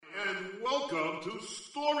welcome to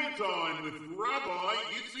Storytime with Rabbi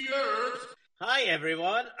Yitzy Erps. Hi,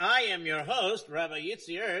 everyone. I am your host, Rabbi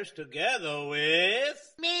Yitzy Erps, together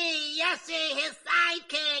with... me, Yossi, his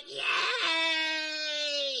sidekick.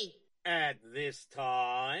 Yay! At this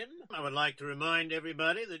time, I would like to remind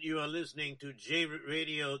everybody that you are listening to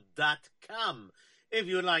JRootRadio.com. If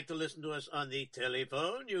you would like to listen to us on the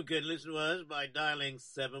telephone, you can listen to us by dialing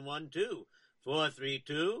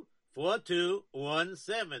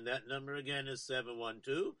 712-432-4217. That number again is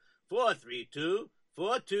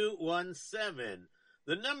 712-432-4217.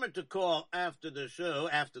 The number to call after the show,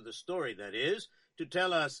 after the story that is, to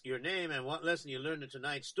tell us your name and what lesson you learned in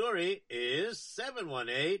tonight's story is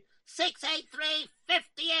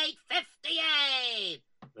 683-5858.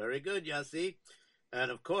 Very good, Yossi. And,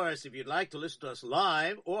 of course, if you'd like to listen to us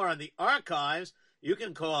live or on the archives, you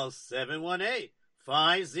can call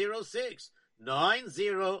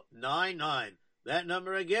 718-506-9099. That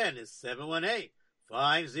number again is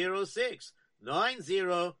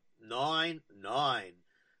 718-506-9099.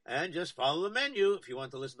 And just follow the menu if you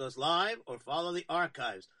want to listen to us live or follow the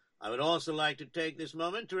archives. I would also like to take this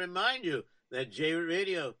moment to remind you that JRoot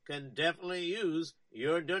Radio can definitely use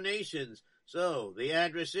your donations. So, the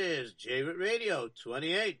address is JRoot Radio,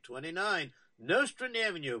 2829 Nostrand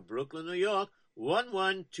Avenue, Brooklyn, New York,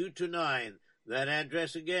 11229. That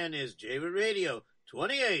address again is JRoot Radio,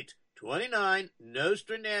 2829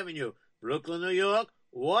 Nostrand Avenue, Brooklyn, New York,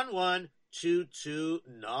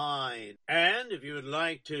 11229. And if you would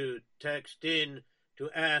like to text in to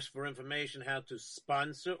ask for information how to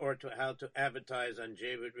sponsor or how to advertise on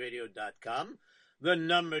JRootRadio.com, the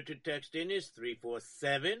number to text in is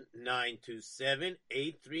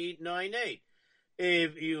 347-927-8398.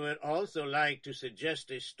 If you would also like to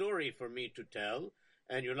suggest a story for me to tell,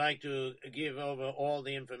 and you'd like to give over all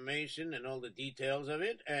the information and all the details of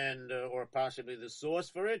it, and or possibly the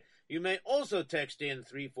source for it, you may also text in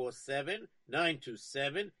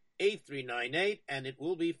 347-927-8398, and it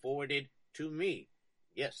will be forwarded to me.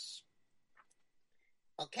 Yes.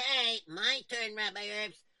 Okay, my turn, Rabbi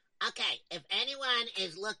Erps. Okay, if anyone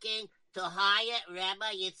is looking to hire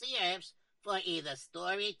Rabbi Yitzy Erps for either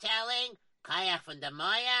storytelling, Kayak from the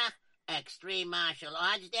Moyach, extreme martial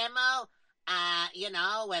arts demo,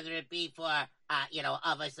 whether it be for,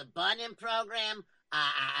 of a Sabanim program,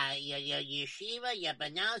 your yeshiva, your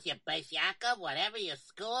banos, your Beis Yaakov, whatever, your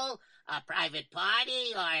school, a private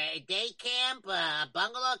party, or a day camp, a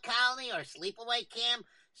bungalow colony, or sleepaway camp.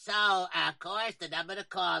 So, of course, the number to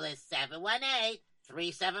call is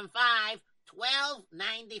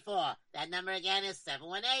 718-375-1294. That number again is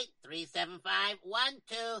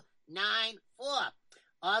 718-375-1294.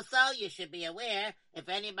 Also, you should be aware, if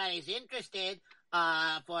anybody's interested,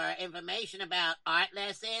 for information about art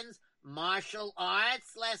lessons, martial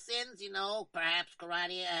arts lessons, perhaps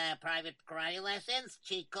karate, private karate lessons,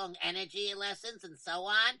 Qigong energy lessons, and so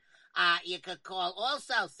on, you could call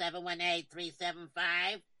also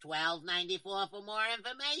 718-375-1294 for more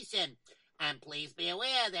information. And please be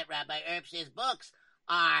aware that Rabbi Erps' books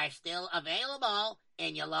are still available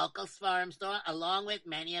in your local Sforum store, along with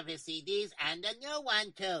many of his CDs and a new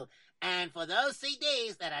one, too. And for those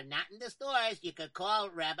CDs that are not in the stores, you could call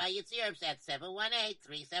Rabbi Yitzy Erps at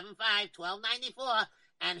 718-375-1294,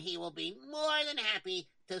 and he will be more than happy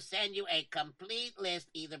to send you a complete list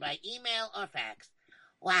either by email or fax.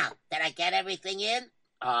 Wow, did I get everything in?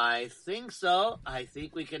 I think so. I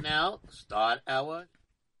think we can now start our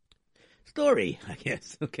story, I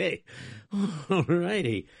guess. Okay. All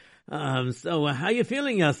righty. So how you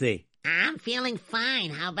feeling, Yossi? I'm feeling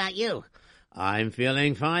fine. How about you? I'm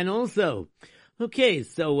feeling fine also. Okay,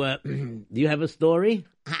 so do you have a story?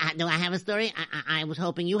 Do I have a story? I was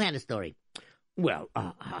hoping you had a story. Well,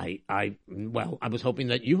 I was hoping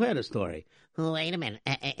that you had a story. Wait a minute.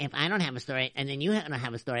 If I don't have a story and then you don't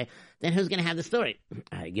have a story, then who's going to have the story?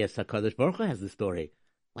 I guess HaKadosh Baruch Hu has the story.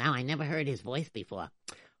 Wow, I never heard his voice before.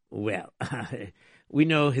 Well, we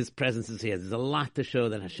know his presence is here. There's a lot to show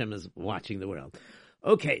that Hashem is watching the world.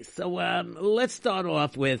 Okay, so let's start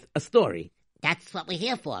off with a story. That's what we're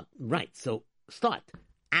here for. Right, so start.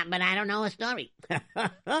 But I don't know a story.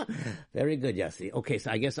 Very good, Yossi. Okay,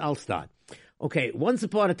 so I guess I'll start. Okay, once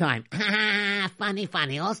upon a time. Funny.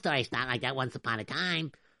 All stories start like that, once upon a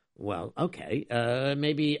time. Well, okay,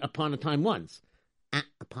 maybe upon a time once.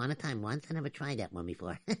 Upon a time once? I never tried that one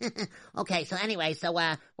before. Okay, so anyway,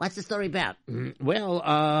 what's the story about?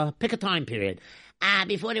 Well, pick a time period.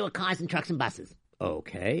 Before there were cars and trucks and buses.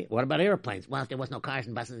 Okay, what about airplanes? Well, if there was no cars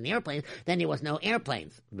and buses and airplanes, then there was no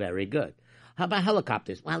airplanes. Very good. How about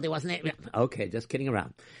helicopters? Well, there wasn't... Okay, just kidding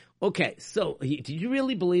around. Okay, so did you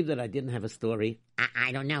really believe that I didn't have a story?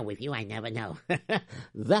 I don't know. With you, I never know.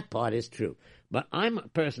 That part is true. But I'm a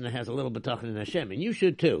person that has a little bitachon in Hashem, and you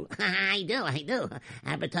should too. I do.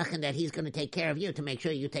 I'm talking that he's going to take care of you to make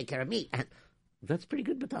sure you take care of me. That's pretty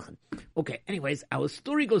good bitachon. Okay, anyways, our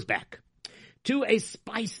story goes back to a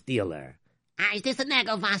spice dealer. Is this a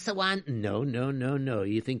Nagelwasser one? No.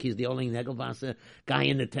 You think he's the only Nagelwasser guy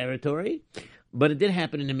in the territory? But it did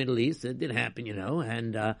happen in the Middle East. It did happen,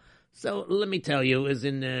 and so let me tell you, it was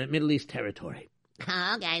in the Middle East territory.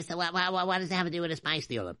 Okay, so what does it have to do with a spice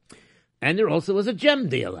dealer? And there also was a gem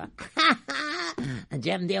dealer. A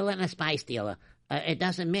gem dealer and a spice dealer. It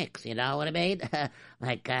doesn't mix, you know what I mean?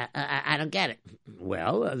 I don't get it.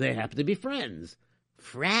 Well, they happen to be friends.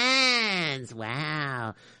 Friends,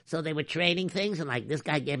 wow. So they were trading things, and like this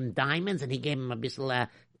guy gave him diamonds, and he gave him a bissel, what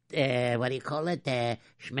do you call it?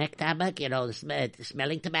 Schmeck tabak,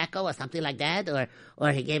 smelling tobacco or something like that?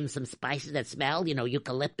 Or he gave him some spices that smelled,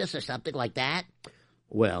 eucalyptus or something like that?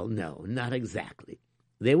 Well, no, not exactly.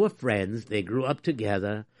 They were friends. They grew up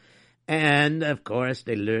together. And, of course,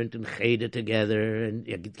 they learned in Cheder together. And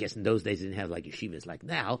I guess in those days they didn't have, like, yeshivas like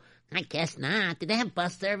now. I guess not. Did they have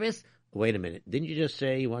bus service? Wait a minute. Didn't you just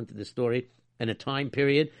say you wanted the story in a time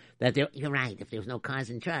period that there... You're right. If there was no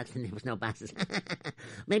cars and trucks, then there was no buses.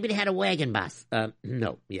 Maybe they had a wagon bus.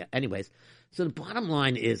 No. Yeah. Anyways, so the bottom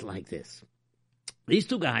line is like this. These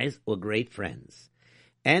two guys were great friends.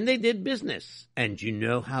 And they did business. And you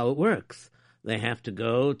know how it works. They have to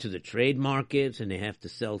go to the trade markets, and they have to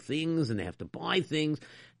sell things, and they have to buy things,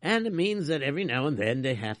 and it means that every now and then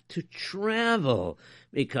they have to travel,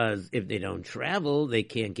 because if they don't travel, they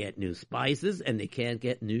can't get new spices, and they can't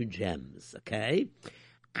get new gems, okay?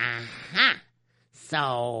 Aha!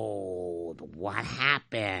 So, what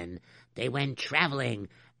happened? They went traveling,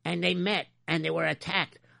 and they met, and they were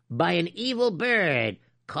attacked by an evil bird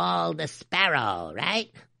called the sparrow,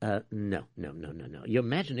 right? No. Your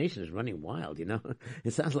imagination is running wild,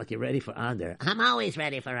 It sounds like you're ready for Adar. I'm always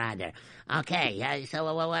ready for Adar. Okay,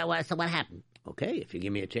 so what happened? Okay, if you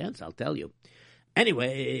give me a chance, I'll tell you.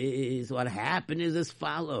 Anyways, what happened is as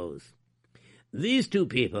follows. These two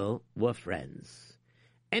people were friends.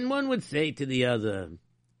 And one would say to the other,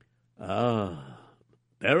 Berala,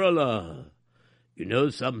 you know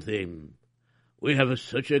something? We have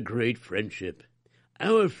such a great friendship.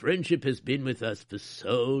 Our friendship has been with us for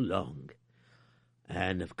so long.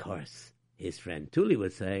 And, of course, his friend Tuli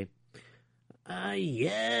would say,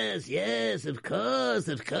 yes, of course.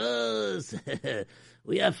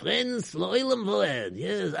 We are friends, Loilam Voed.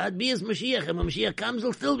 Yes, Ad Bias Mashiach, and when Mashiach comes,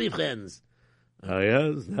 we'll still be friends.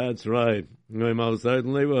 Yes, that's right. We most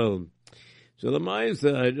certainly will. So,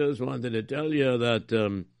 Lamaisa, I just wanted to tell you that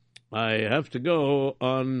I have to go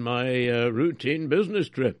on my routine business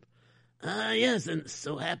trip. Yes, and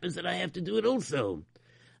so happens that I have to do it also.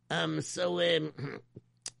 What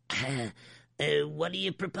do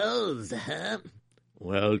you propose, huh?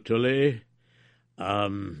 Well, Tully,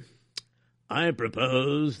 I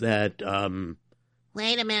propose that,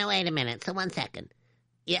 Wait a minute. So 1 second.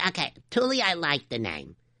 Yeah, okay. Tully, I like the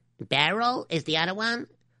name. Beryl is the other one?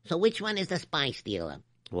 So which one is the spice dealer?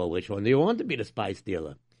 Well, which one do you want to be the spice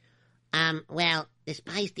dealer? Well, the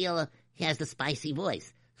spice dealer, he has the spicy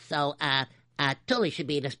voice. So, Tully should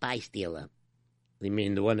be the spice dealer. You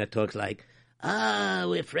mean the one that talks like,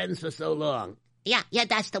 we're friends for so long? Yeah,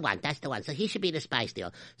 that's the one. So he should be the spice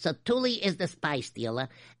dealer. So Tully is the spice dealer,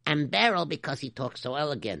 and Beryl because he talks so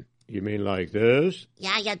elegant. You mean like this?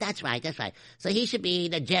 Yeah, that's right. So he should be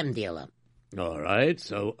the gem dealer. All right,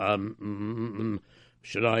 so,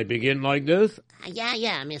 should I begin like this?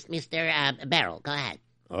 Yeah, Mr. Beryl, go ahead.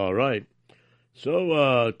 All right.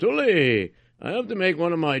 So, Tully, I have to make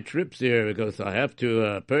one of my trips here because I have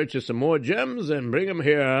to purchase some more gems and bring them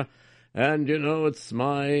here. And, it's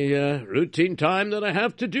my routine time that I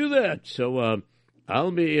have to do that. So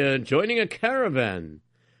I'll be joining a caravan.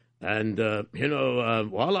 And,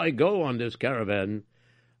 while I go on this caravan,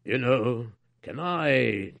 can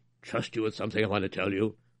I trust you with something I want to tell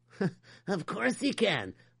you? Of course you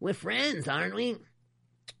can. We're friends, aren't we?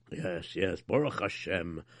 Yes, Baruch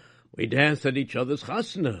Hashem. We danced at each other's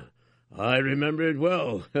chasna. I remember it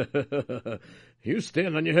well. You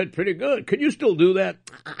stand on your head pretty good. Can you still do that?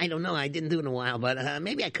 I don't know. I didn't do it in a while, but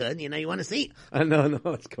maybe I could. You want to see? No,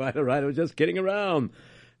 it's quite all right. I was just kidding around.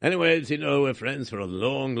 Anyways, we're friends for a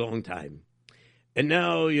long, long time. And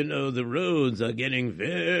now, the roads are getting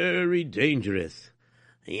very dangerous.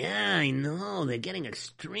 Yeah, I know. They're getting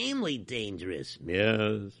extremely dangerous.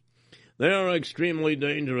 Yes, they are extremely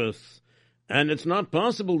dangerous. And it's not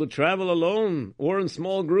possible to travel alone or in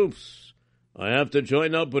small groups. I have to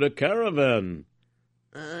join up with a caravan.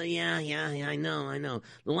 Yeah, I know.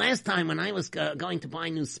 The last time when I was going to buy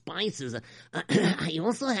new spices, I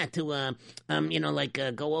also had to,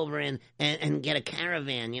 go over and get a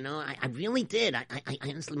caravan. I really did. I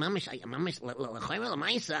honestly, I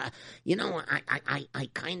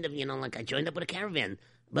kind of, I joined up with a caravan.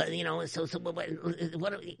 But so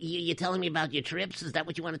what you're telling me about your trips? Is that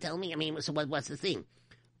what you want to tell me? I mean, so what's the thing?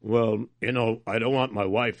 Well, I don't want my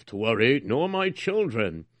wife to worry, nor my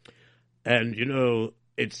children. And,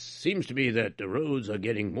 it seems to me that the roads are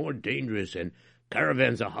getting more dangerous and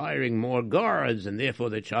caravans are hiring more guards, and therefore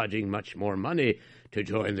they're charging much more money to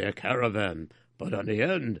join their caravan. But on the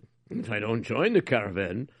end, if I don't join the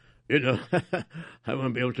caravan, I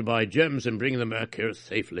won't be able to buy gems and bring them back here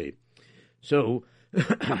safely. So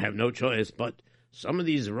I have no choice, but some of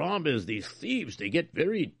these robbers, these thieves, they get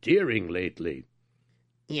very daring lately.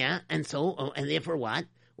 Yeah, and therefore what?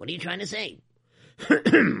 What are you trying to say?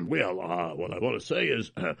 Well, what I want to say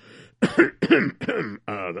is,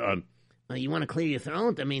 you want to clear your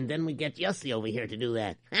throat? I mean, then we get Yossi over here to do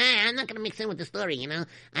that. I'm not going to mix in with the story,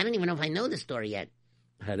 I don't even know if I know the story yet.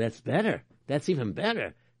 That's better. That's even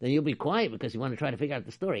better. Then you'll be quiet because you want to try to figure out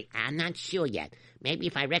the story. I'm not sure yet. Maybe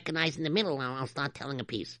if I recognize in the middle, I'll start telling a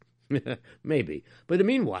piece. Maybe. But in the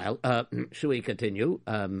meanwhile, should we continue?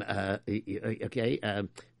 Okay,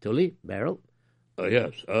 Tully, Beryl?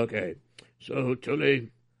 Yes, okay. So, Tully,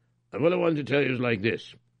 what I wanted to tell you is like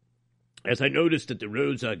this. As I noticed that the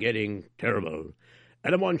roads are getting terrible,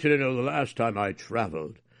 and I want you to know the last time I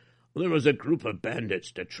traveled, there was a group of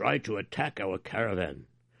bandits that tried to attack our caravan.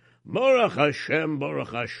 Baruch Hashem,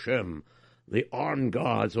 the armed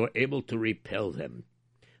guards were able to repel them.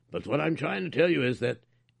 But what I'm trying to tell you is that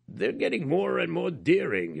they're getting more and more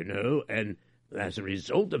daring, and as a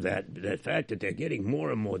result of that fact that they're getting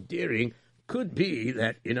more and more daring could be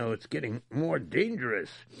that, it's getting more dangerous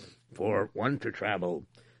for one to travel.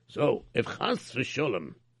 So, if chas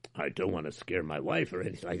v'sholem, I don't want to scare my wife or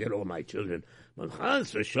anything like that, or my children, but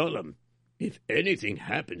chas v'sholem, if anything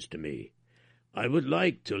happens to me, I would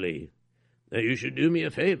like, Tully, that you should do me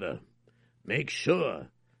a favor. Make sure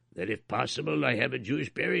that if possible I have a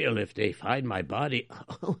Jewish burial if they find my body.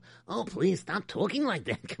 Oh, please stop talking like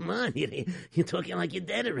that. Come on. You're talking like you're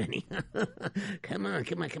dead already. Come on.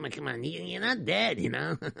 You're not dead,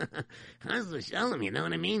 Chas v'sholem, you know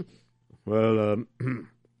what I mean? Well,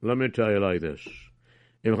 let me tell you like this.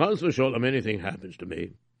 If chas v'sholem anything happens to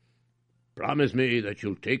me, promise me that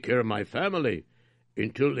you'll take care of my family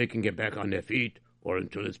until they can get back on their feet, or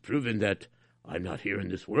until it's proven that I'm not here in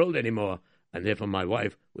this world anymore, and therefore my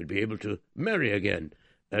wife would be able to marry again,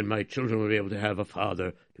 and my children would be able to have a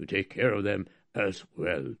father to take care of them as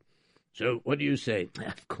well. So what do you say?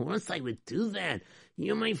 Of course I would do that.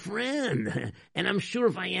 You're my friend. And I'm sure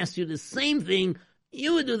if I asked you the same thing,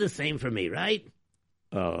 you would do the same for me, right?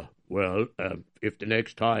 If the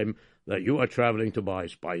next time that you are traveling to buy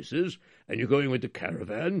spices, and you're going with the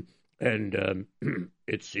caravan, and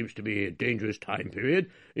it seems to be a dangerous time period,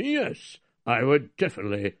 yes, I would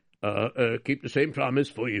definitely keep the same promise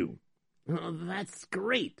for you. Oh, that's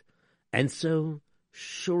great. And so,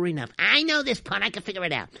 sure enough, I know this part, I can figure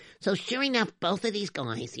it out. So sure enough, both of these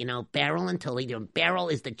guys, Beryl and Tully, Beryl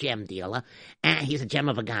is the gem dealer, and he's a gem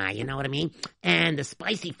of a guy, you know what I mean? And the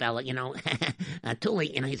spicy fella, Tully,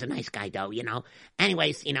 he's a nice guy though,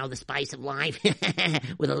 Anyways, the spice of life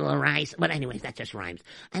with a little rice. But anyways, that just rhymes.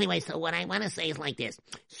 Anyway, so what I want to say is like this.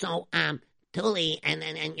 So, Tully and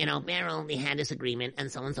Beryl, they had this agreement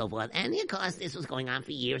and so on and so forth. And of course, this was going on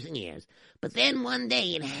for years and years. But then one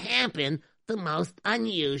day it happened, the most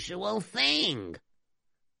unusual thing.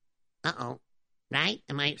 Uh-oh. Right?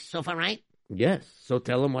 Am I so far right? Yes. So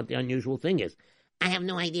tell them what the unusual thing is. I have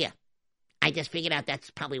no idea. I just figured out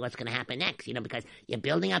that's probably what's going to happen next, because you're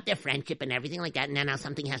building up their friendship and everything like that, and then now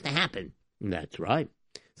something has to happen. That's right.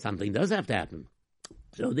 Something does have to happen.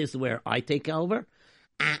 So this is where I take over?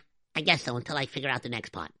 I guess so, until I figure out the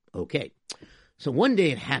next part. Okay. So one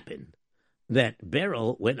day it happened that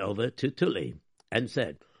Beryl went over to Tully and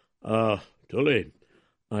said, Tully,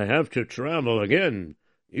 I have to travel again.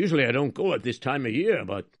 Usually I don't go at this time of year,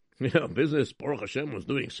 but, business, Baruch Hashem, was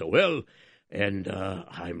doing so well, and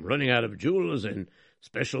I'm running out of jewels and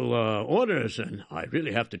special orders, and I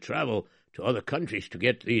really have to travel to other countries to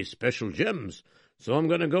get these special gems. So I'm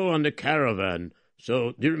going to go on the caravan.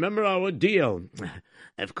 So, do you remember our deal?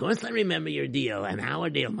 Of course I remember your deal, and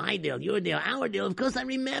our deal, my deal, your deal, our deal. Of course I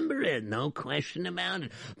remember it, no question about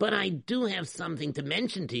it. But I do have something to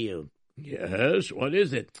mention to you. Yes, what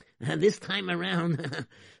is it? This time around,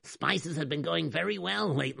 spices have been going very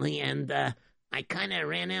well lately, and I kind of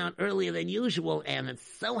ran out earlier than usual, and it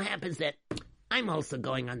so happens that I'm also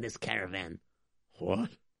going on this caravan.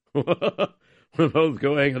 What? We're both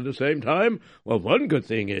going at the same time? Well, one good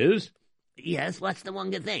thing is... Yes, what's the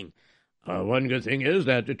one good thing? One good thing is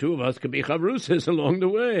that the two of us could be chavruses along the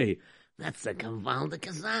way. That's a gewaldige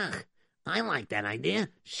Kazakh. I like that idea.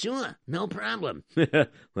 Sure, no problem.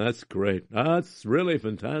 That's great. That's really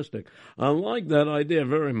fantastic. I like that idea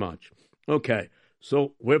very much. Okay,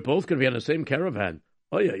 so we're both going to be on the same caravan.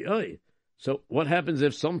 Oy, oy, oy. So what happens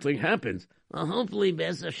if something happens? Well, hopefully,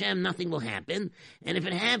 Bez Hashem, nothing will happen. And if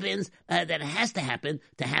it happens, that it has to happen,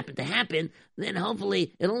 then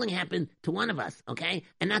hopefully it'll only happen to one of us, okay?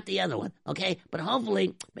 And not the other one, okay? But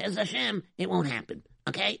hopefully, Bez Hashem, it won't happen,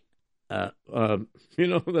 okay? That's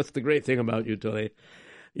the great thing about you, Tully.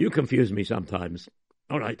 You confuse me sometimes.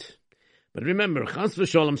 All right. But remember, chas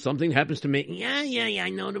v'sholom, something happens to me. Yeah, I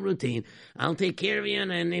know the routine. I'll take care of you,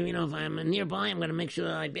 and if I'm nearby, I'm going to make sure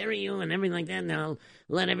I bury you and everything like that, and I'll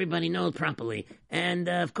let everybody know properly. And,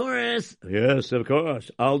 of course... Yes, of course.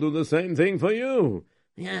 I'll do the same thing for you.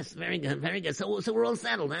 Yes, very good, very good. So we're all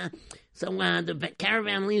settled, huh? So the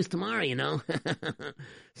caravan leaves tomorrow,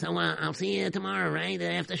 So I'll see you tomorrow, right?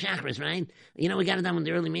 After Shachris, right? We got it done with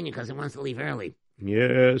the early minyan because it wants to leave early.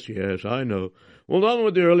 Yes, I know. Well, done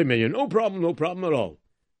with the early minyan. No problem at all.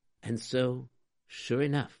 And so, sure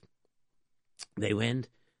enough, they went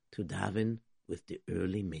to daven with the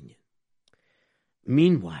early minyan.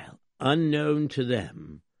 Meanwhile, unknown to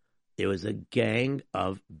them, there was a gang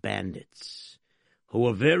of bandits who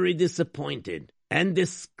were very disappointed and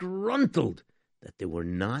disgruntled that they were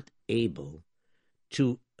not able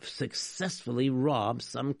to successfully rob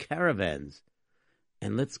some caravans.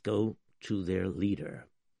 And let's go to their leader.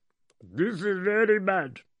 This is very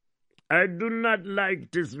bad. I do not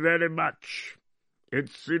like this very much. It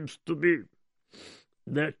seems to me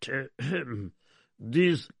that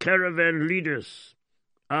these caravan leaders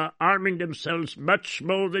are arming themselves much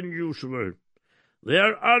more than usual. They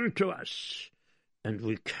are on to us, and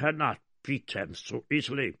we cannot beat them so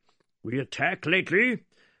easily. We attack lately,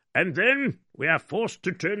 and then we are forced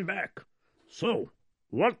to turn back. So,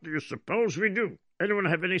 what do you suppose we do? Anyone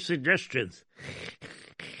have any suggestions?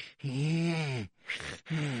 Yeah,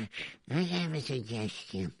 I have a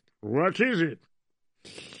suggestion. What is it?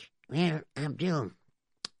 Well, Abdul,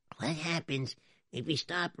 what happens if we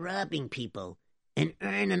stop robbing people and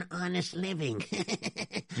earn an honest living?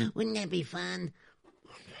 Wouldn't that be fun?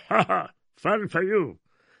 Ha ha! Fun for you.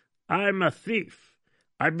 I'm a thief.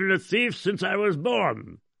 I've been a thief since I was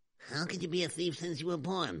born. How could you be a thief since you were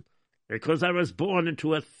born? Because I was born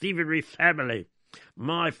into a thievery family.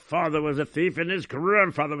 My father was a thief and his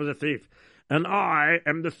grandfather was a thief, and I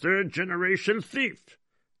am the third-generation thief.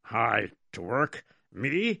 Hi, to work?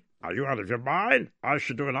 Me? Are you out of your mind? I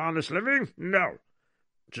should do an honest living? No.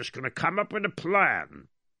 Just going to come up with a plan.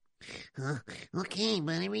 Okay,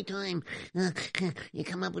 but every time you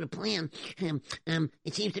come up with a plan,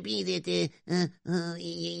 it seems to be that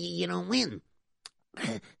you don't win.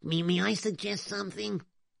 May I suggest something?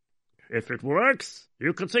 If it works,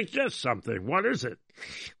 you can suggest something. What is it?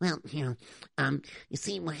 Well, you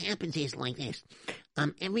see, what happens is like this.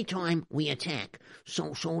 Every time we attack, so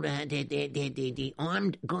the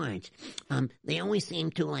armed guards, they always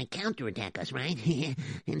seem to, counterattack us, right?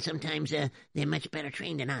 And sometimes they're much better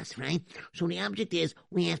trained than us, right? So the object is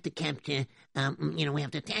we have to capture, we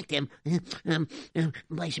have to attack them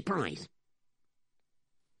by surprise.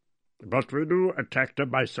 But we do attack them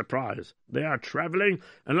by surprise. They are traveling,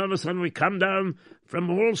 and all of a sudden we come down from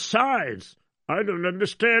all sides. I don't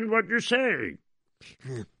understand what you're saying.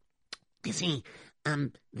 You see,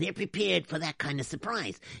 they're prepared for that kind of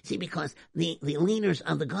surprise. See, because the leaders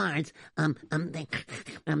of the guards,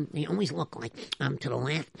 they always look like to the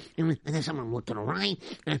left, and then some of them look to the right,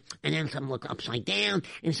 and then some look upside down,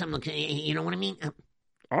 and some look, you know what I mean?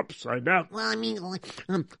 Upside down? Well, I mean,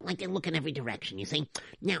 like they look in every direction, you see.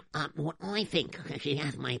 Now, what I think, actually,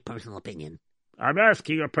 that's my personal opinion. I'm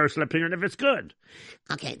asking your personal opinion if it's good.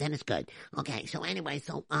 Okay, then it's good. Okay, so anyway,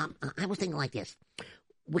 I was thinking like this.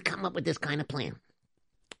 We come up with this kind of plan.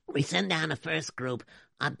 We send down the first group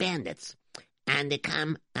of bandits, and they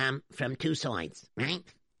come from two sides, right?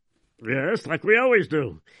 Yes, like we always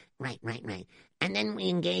do. Right. And then we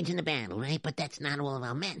engage in the battle, right? But that's not all of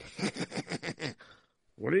our men.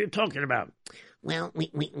 What are you talking about? Well,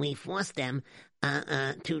 we force them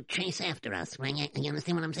to chase after us, right? You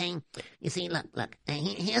understand what I'm saying? You see, look.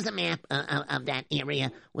 Here's a map of that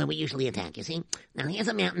area where we usually attack, you see? Now, here's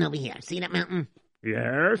a mountain over here. See that mountain?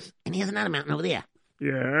 Yes. And here's another mountain over there.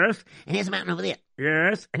 Yes. And here's a mountain over there.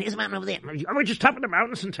 Yes. And here's a mountain over there. I want you to top of the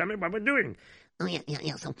mountains and tell me what we're doing. Oh,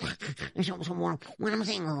 yeah. So what I'm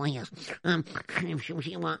saying is,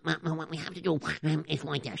 what we have to do is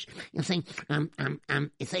like this. You see,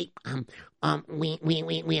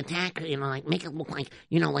 we attack, like make it look like,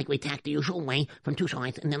 like we attack the usual way from two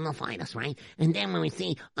sides, and then they'll fight us, right? And then when we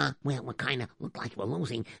see, we kind of look like we're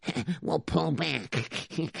losing, we'll pull back.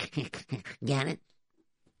 Get it?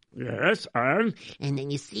 Yes, and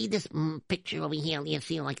then you see this picture over here. You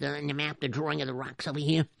see, like in the map, the drawing of the rocks over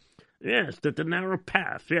here. Yes, the narrow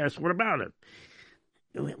path. Yes, what about it?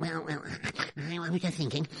 Well, I was just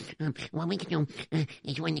thinking, what we can do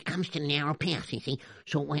is when it comes to the narrow path, you see,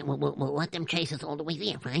 so we'll let them chase us all the way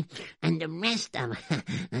there, right? And the rest of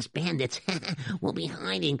us bandits will be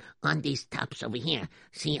hiding on these tops over here.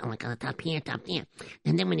 See, like on the top here, top there.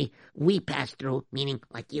 And then when we pass through, meaning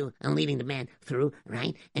like you and leading the man through,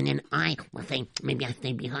 right? And then maybe I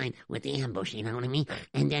stay behind with the ambush, you know what I mean?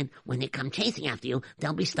 And then when they come chasing after you,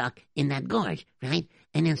 they'll be stuck in that gorge, right?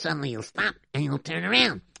 And then suddenly you'll stop and you'll turn around.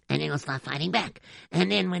 And then we'll start fighting back.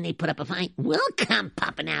 And then when they put up a fight, we'll come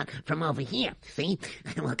popping out from over here. See?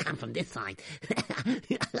 And we'll come from this side.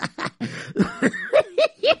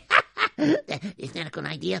 Isn't that a good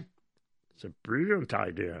idea? It's a brilliant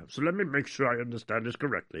idea. So let me make sure I understand this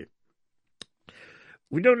correctly.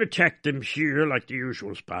 We don't attack them here like the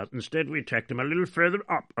usual spot. Instead, we attack them a little further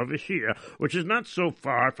up over here, which is not so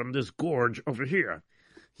far from this gorge over here.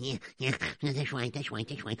 Yeah, that's right.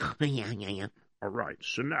 Yeah. All right,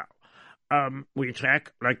 so now, we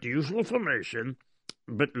attack like the usual formation,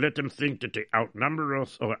 but let them think that they outnumber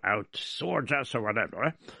us or outsword us or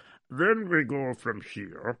whatever. Then we go from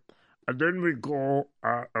here, and then we go,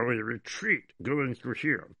 we retreat, going through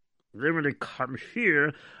here. Then when they come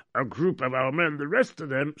here, a group of our men, the rest of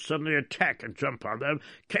them, suddenly attack and jump on them,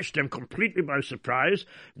 catch them completely by surprise,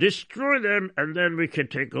 destroy them, and then we can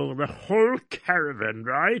take over the whole caravan,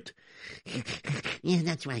 right? Yeah,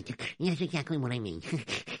 that's right. That's exactly what I mean.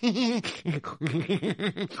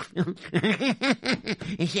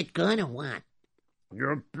 Is it good or what?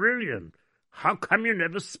 You're brilliant. How come you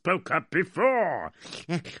never spoke up before?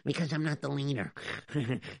 Because I'm not the leader.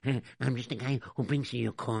 I'm just the guy who brings you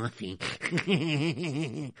your coffee.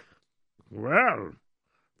 Well,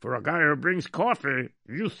 for a guy who brings coffee,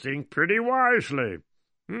 you think pretty wisely.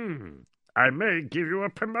 I may give you a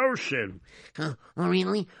promotion. Oh,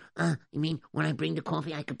 really? You mean when I bring the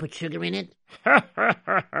coffee, I could put sugar in it?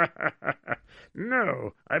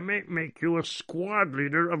 No, I may make you a squad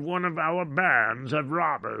leader of one of our bands of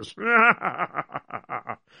robbers.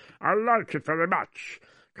 I like it very much.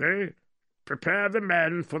 Okay? Prepare the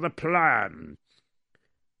men for the plan.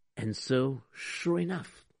 And so, sure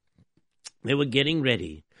enough, they were getting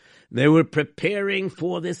ready. They were preparing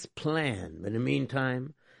for this plan. But in the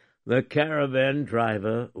meantime, the caravan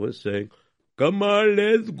driver was saying, "Come on,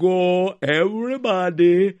 let's go,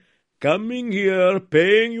 everybody. Coming here,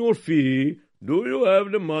 paying your fee. Do you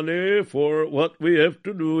have the money for what we have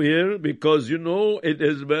to do here? Because, it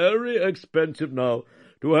is very expensive now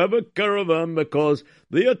to have a caravan because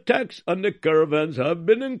the attacks on the caravans have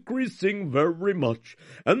been increasing very much.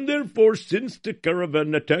 And therefore, since the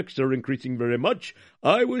caravan attacks are increasing very much,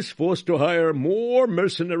 I was forced to hire more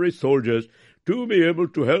mercenary soldiers to be able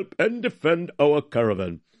to help and defend our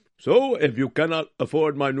caravan. So, if you cannot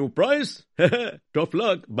afford my new price, tough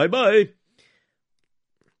luck, bye-bye."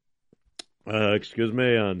 Excuse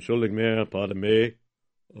me, entschuldig mir, pardon me.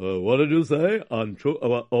 What did you say? One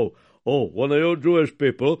of your Jewish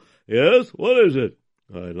people. Yes, what is it?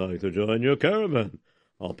 I'd like to join your caravan.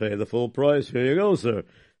 I'll pay the full price. Here you go, sir.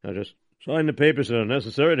 Now just sign the papers that are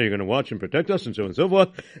necessary, that you're going to watch and protect us, and so on and so forth.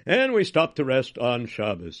 And we stop to rest on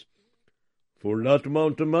Shabbos. For that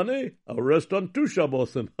amount of money, I'll rest on 2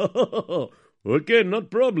 Shabbosim. Okay, not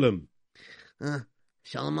problem.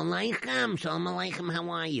 Shalom Aleichem, how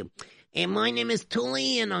are you? My name is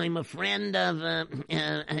Tully, and I'm a friend of,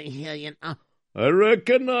 I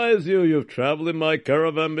recognize you. You've traveled in my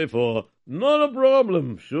caravan before. Not a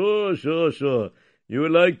problem. Sure. You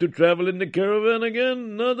would like to travel in the caravan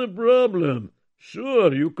again? Not a problem.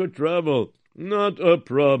 Sure, you could travel. Not a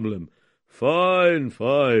problem. Fine.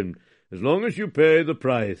 As long as you pay the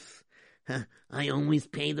price. I always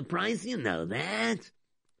pay the price, you know that.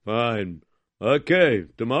 Fine. Okay,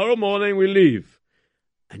 tomorrow morning we leave.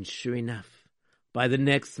 And sure enough, by the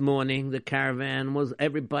next morning, the caravan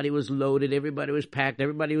everybody was loaded, everybody was packed,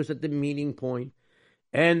 everybody was at the meeting point,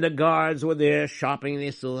 and the guards were there shopping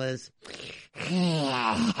their swords.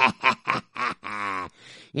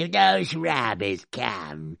 if those robbers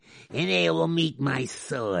come, and they will meet my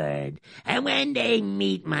sword. And when they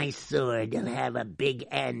meet my sword, they'll have a big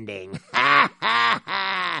ending. Ha, ha,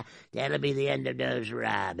 ha! That'll be the end of those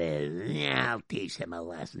robbers. I'll teach them a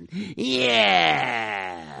lesson.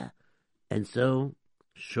 Yeah! And so,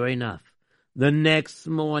 sure enough, the next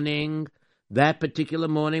morning, that particular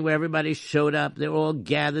morning where everybody showed up, they were all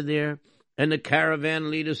gathered there, and the caravan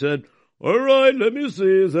leader said, "All right, let me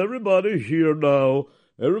see, is everybody here now?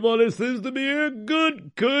 Everybody seems to be here.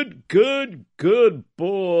 Good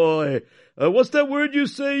boy. What's that word you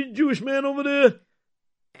say, Jewish man over there?"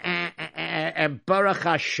 Baruch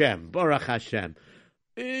Hashem. Yeah,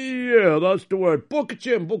 that's the word. Baruch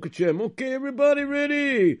Hashem. Okay, everybody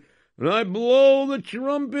ready? And I blow the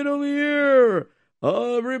trumpet over here.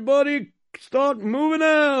 Everybody start moving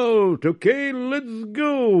out. Okay, let's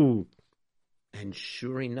go. And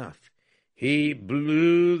sure enough, he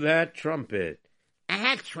blew that trumpet. I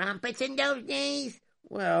had trumpets in those days?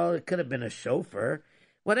 Well, it could have been a shofar.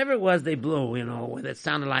 Whatever it was they blew, whether it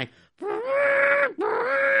sounded like,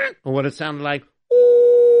 or what it sounded like,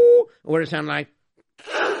 ooh, or what it sounded like,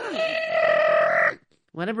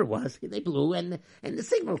 whatever it was, they blew, and the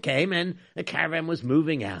signal came, and the caravan was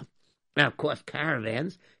moving out. Now, of course,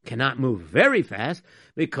 caravans cannot move very fast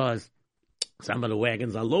because some of the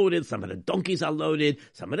wagons are loaded, some of the donkeys are loaded,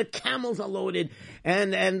 some of the camels are loaded,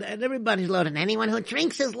 and everybody's loaded. Anyone who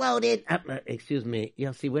drinks is loaded. Excuse me,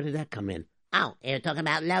 see, where did that come in? Oh, you're talking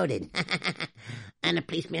about loaded. And the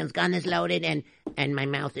policeman's gun is loaded, and my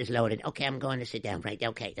mouth is loaded. Okay, I'm going to sit down, right?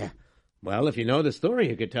 Okay. Well, if you know the story,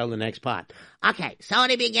 you could tell the next part. Okay, so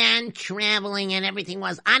they began traveling, and everything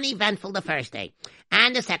was uneventful the first day,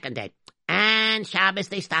 and the second day. And Shabbos,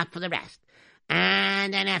 they stopped for the rest.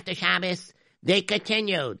 And then after Shabbos, they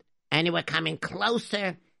continued, and they were coming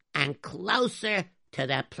closer and closer to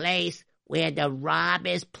the place where the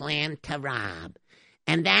robbers planned to rob.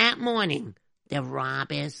 And that morning, the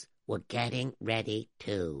robbers were getting ready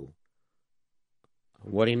to.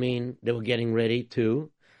 What do you mean they were getting ready to?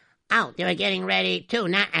 Oh, they were getting ready to,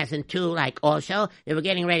 not as in to, like also. They were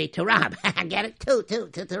getting ready to rob. Get it?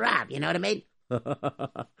 To rob. You know what I mean?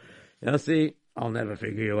 Now, see, I'll never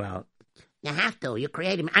figure you out. You have to. You're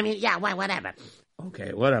creative. I mean, yeah, whatever.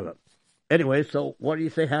 Okay, whatever. Anyway, so what do you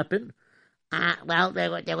say happened? Well,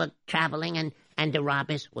 they were traveling, and the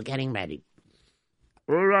robbers were getting ready.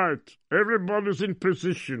 All right, everybody's in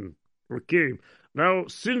position. Okay, now,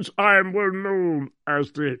 since I am well known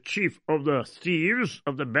as the chief of the thieves,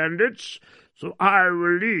 of the bandits, so I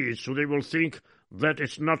will lead, so they will think that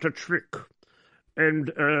it's not a trick.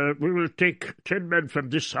 And we will take 10 men from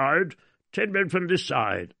this side, 10 men from this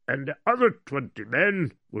side, and the other 20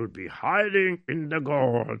 men will be hiding in the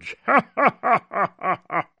gorge.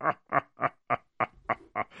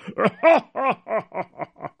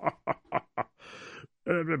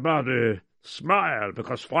 Everybody smile,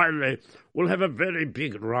 because finally we'll have a very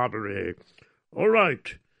big robbery. All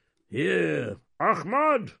right. Here,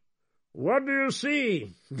 Ahmad, what do you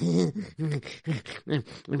see?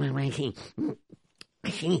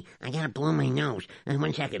 I gotta blow my nose.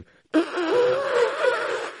 1 second.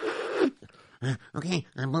 Okay,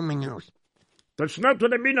 I blew my nose. That's not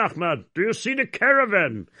what I mean, Ahmad. Do you see the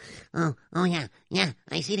caravan? Oh, yeah,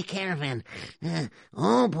 I see the caravan.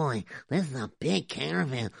 Oh, boy, this is a big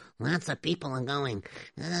caravan. Lots of people are going.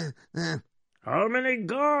 How many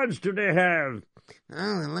guards do they have?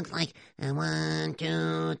 Oh, it looks like 1,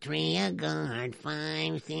 2, 3 a guard,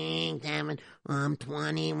 5, 6, 7,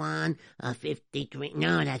 21, 53.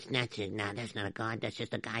 No, that's not it. No, that's not a guard. That's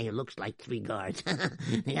just a guy who looks like 3 guards.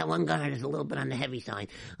 They got 1 guard who's a little bit on the heavy side.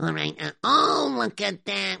 All right. Oh, look at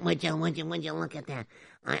that. Would you look at that?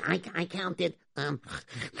 I counted. I'm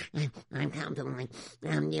counting like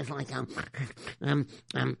there's like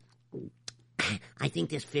I think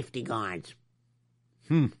there's 50 guards.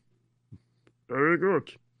 Very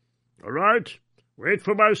good. All right. Wait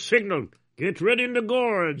for my signal. Get ready in the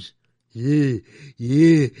gorge. Yeah.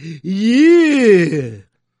 Yeah.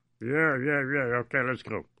 Okay, let's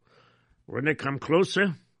go. When they come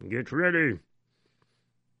closer, get ready.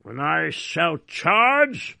 When I shout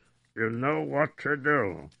charge, you know what to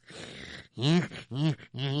do. Yeah.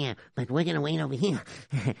 But we're going to wait over here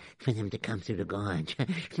for them to come through the gorge.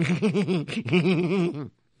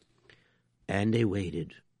 And they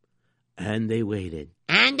waited. And they waited.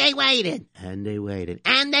 And they waited. And they waited.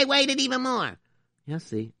 And they waited even more. Yeah,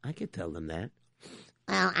 see, I could tell them that.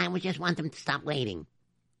 Well, I would just want them to stop waiting.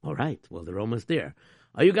 All right, well, they're almost there.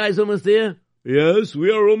 Are you guys almost there? Yes,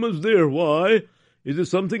 we are almost there. Why? Is there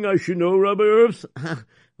something I should know, Rabbi Erps?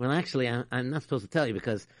 Well, actually, I'm not supposed to tell you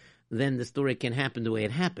because then the story can happen the way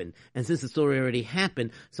it happened. And since the story already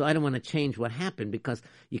happened, so I don't want to change what happened, because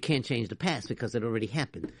you can't change the past because it already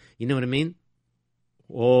happened. You know what I mean?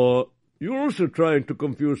 You're also trying to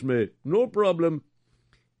confuse me. No problem.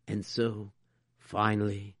 And so,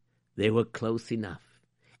 finally, they were close enough.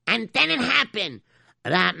 And then it happened.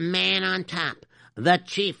 That man on top, the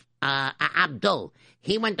chief, Abdul,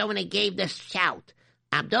 he went over and gave the shout.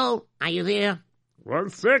 Abdul, are you there? 1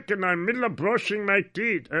 second, I'm in the middle of brushing my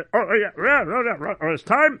teeth. Yeah, it's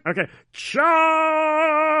time? Okay. Charge!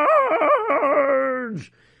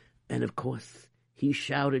 And of course, he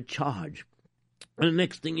shouted, charge. And the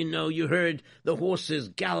next thing you know, you heard the horses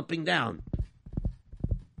galloping down.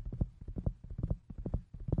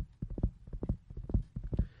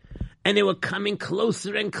 And they were coming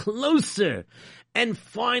closer and closer. And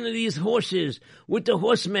finally these horses, with the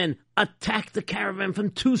horsemen, attacked the caravan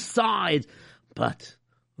from 2 sides. But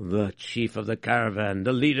the chief of the caravan,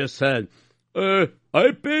 the leader, said, I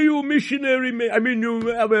pay you mercenary man. When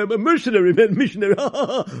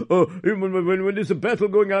there's a battle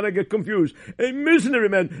going on, I get confused. Mercenary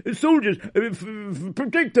man, soldiers,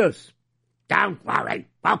 protect us. Don't worry,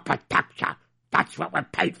 we'll protect you. That's what we're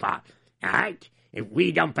paid for, all right? If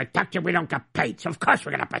we don't protect you, we don't get paid. So of course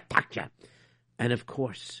we're going to protect you. And of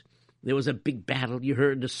course, there was a big battle. You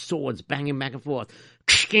heard the swords banging back and forth.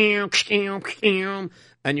 And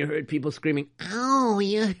you heard people screaming, "Oh,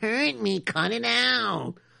 you hurt me. Cut it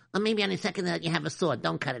out." Or maybe on the second that you have a sword,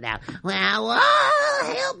 don't cut it out. Well,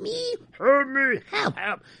 help me. Help me.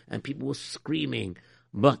 Help. And people were screaming.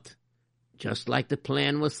 But just like the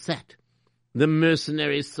plan was set, the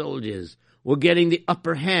mercenary soldiers were getting the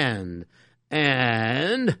upper hand.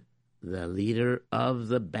 And the leader of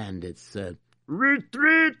the bandits said,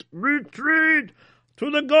 Retreat! Retreat! To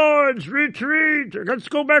the gorge! Retreat! Let's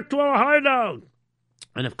go back to our hideout!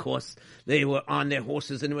 And of course, they were on their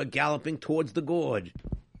horses and were galloping towards the gorge.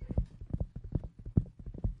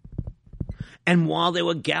 And while they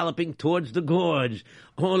were galloping towards the gorge,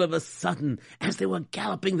 all of a sudden, as they were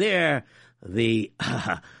galloping there, the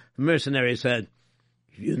mercenary said,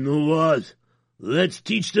 You know what? Let's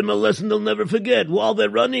teach them a lesson they'll never forget. While they're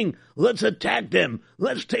running, let's attack them.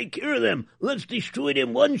 Let's take care of them. Let's destroy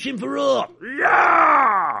them once and for all.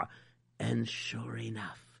 Yeah! And sure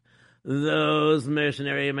enough, those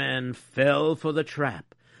mercenary men fell for the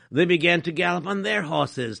trap. They began to gallop on their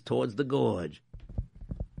horses towards the gorge.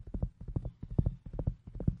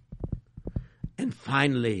 And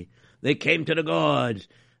finally, they came to the gorge,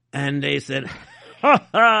 and they said, Ha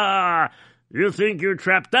ha! You think you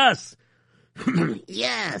trapped us?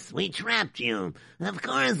 Yes, we trapped you. Of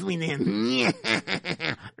course we did. Yeah,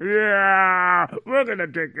 we're gonna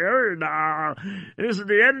take care of you now. This is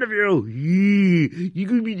the end of you. You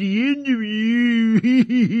could be the end of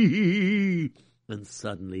you. And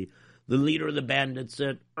suddenly, the leader of the bandits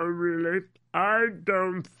said, Oh, really? I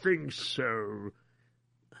don't think so.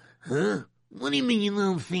 Huh? What do you mean you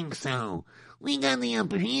don't think so? We got the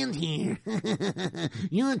upper hand here.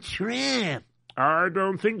 You're trapped. I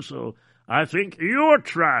don't think so. I think you're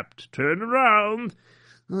trapped. Turn around.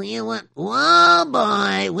 Well, you know what? Whoa,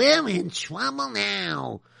 boy, we're in trouble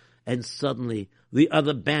now. And suddenly, the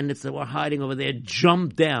other bandits that were hiding over there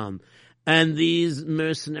jumped down, and these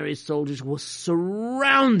mercenary soldiers were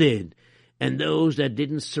surrounded. And those that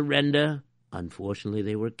didn't surrender, unfortunately,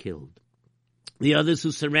 they were killed. The others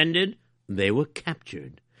who surrendered, they were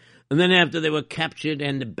captured. And then after they were captured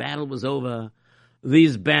and the battle was over,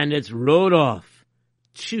 these bandits rode off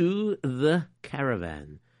to the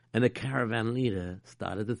caravan. And the caravan leader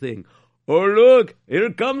started to think, Oh, look,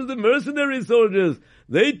 here comes the mercenary soldiers.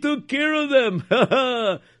 They took care of them.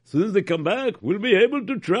 As soon as they come back, we'll be able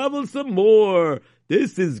to travel some more.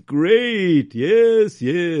 This is great. Yes,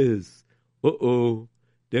 yes. Uh-oh,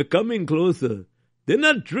 they're coming closer. They're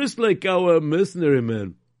not dressed like our mercenary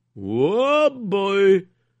men. Whoa, boy.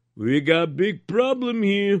 We got big problem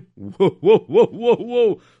here. Whoa, whoa, whoa, whoa,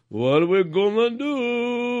 whoa. What are we gonna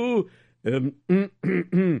do?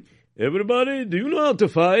 Everybody, do you know how to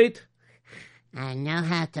fight? I know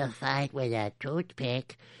how to fight with a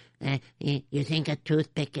toothpick. You think a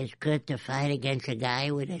toothpick is good to fight against a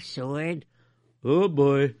guy with a sword? Oh,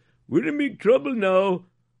 boy. We're in big trouble now.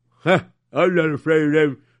 Ha! I'm not afraid of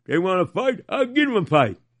them. They want to fight, I'll give them a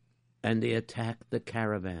fight. And they attacked the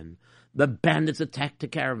caravan. The bandits attacked the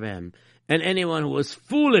caravan. And anyone who was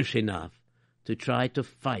foolish enough to try to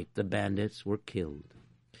fight the bandits were killed.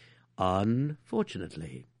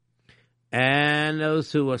 Unfortunately. And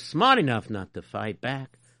those who were smart enough not to fight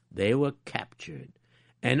back, they were captured.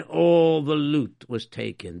 And all the loot was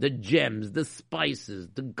taken, the gems, the spices,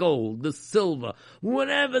 the gold, the silver,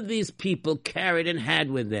 whatever these people carried and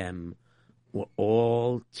had with them, were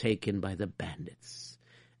all taken by the bandits.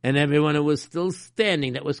 And everyone who was still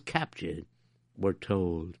standing that was captured were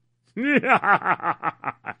told, "This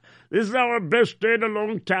is our best day in a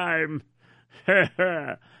long time."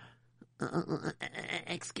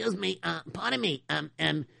 Excuse me, pardon me,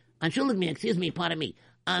 Entschuldigung, excuse me, pardon me.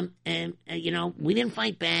 We didn't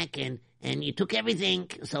fight back, and you took everything,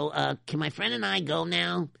 so, can my friend and I go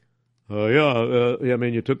now?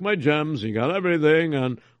 You took my gems, you got everything,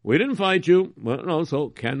 and we didn't fight you. Well, no, so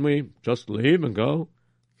can we just leave and go?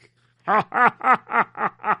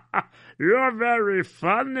 You're very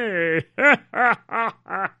funny.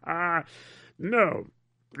 No,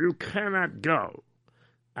 you cannot go.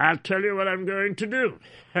 I'll tell you what I'm going to do.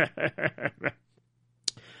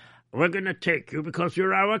 We're going to take you because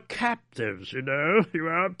you're our captives, you know. You're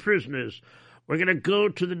our prisoners. We're going to go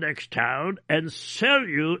to the next town and sell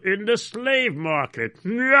you in the slave market.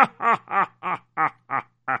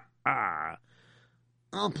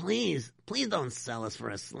 Oh, please don't sell us for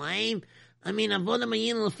a slave. I mean, Avodah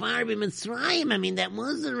Mayin L'Farbi Mitzrayim. I mean, that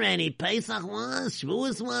was already. Pesach was,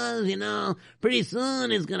 Shavuos was, Pretty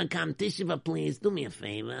soon it's going to come Tishva. Please, do me a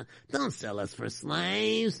favor. Don't sell us for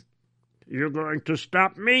slaves. You're going to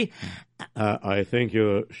stop me? I think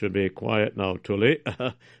you should be quiet now, Tully,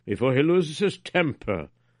 before he loses his temper.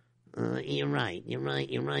 You're right.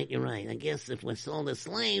 I guess if we're sold as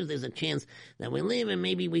slaves, there's a chance that we live and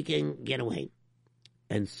maybe we can get away.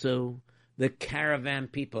 And so the caravan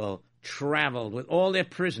people traveled with all their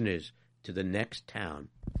prisoners to the next town.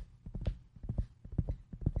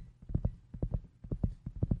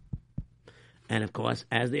 And of course,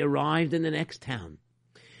 as they arrived in the next town,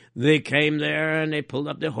 they came there and they pulled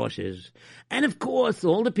up their horses. And of course,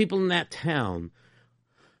 all the people in that town,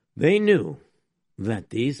 they knew that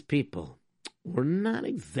these people were not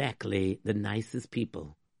exactly the nicest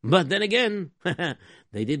people. But then again,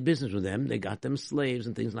 they did business with them. They got them slaves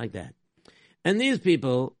and things like that. And these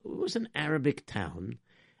people, it was an Arabic town.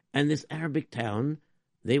 And this Arabic town,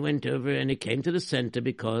 they went over and it came to the center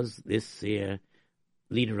because this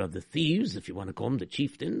leader of the thieves, if you want to call him, the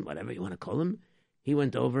chieftain, whatever you want to call him, he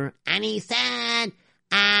went over and he said,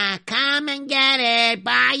 come and get it.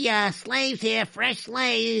 Buy your slaves here, fresh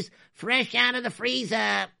slaves, fresh out of the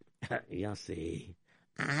freezer. You'll see.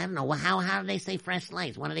 I don't know. How do they say fresh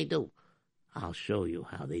slaves? What do they do? I'll show you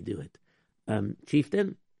how they do it.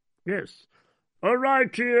 Chieftain? Yes. All right,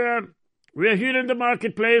 we're here in the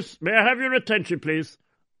marketplace. May I have your attention, please?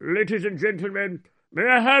 Ladies and gentlemen, may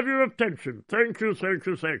I have your attention? Thank you.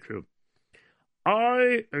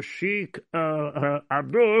 I, Sheikh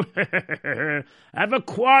Abdul, have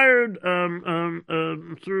acquired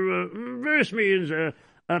through various means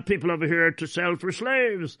people over here to sell for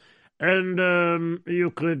slaves. And you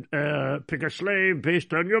could pick a slave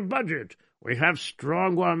based on your budget. We have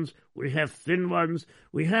strong ones, we have thin ones,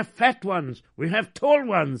 we have fat ones, we have tall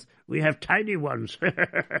ones, we have tiny ones.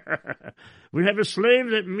 We have a slave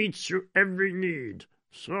that meets your every need.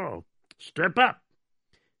 So, step up.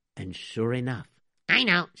 And sure enough,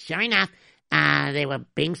 they were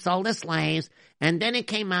being sold as slaves, and then it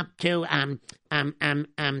came up to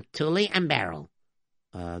Tully and Beryl.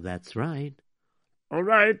 That's right. All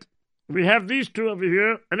right. We have these two over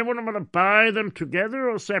here. Anyone want to buy them together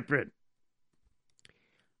or separate?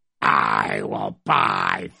 I will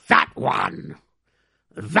buy that one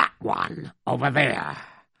over there.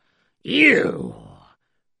 You'll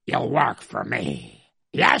work for me,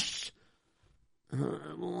 yes?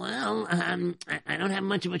 I don't have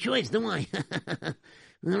much of a choice, do I?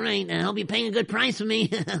 All right, I hope you're paying a good price for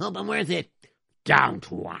me. I hope I'm worth it.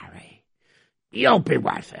 Don't worry. You'll be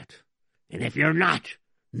worth it. And if you're not,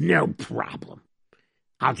 no problem.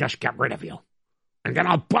 I'll just get rid of you. And then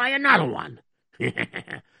I'll buy another one.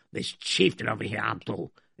 This chieftain over here,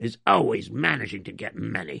 Abdul, is always managing to get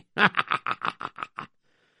many. All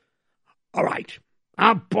right,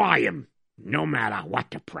 I'll buy him, no matter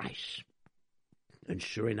what the price. And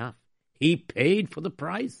sure enough, he paid for the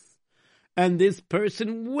price, and this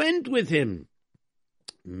person went with him.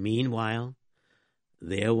 Meanwhile,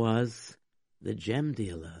 there was the gem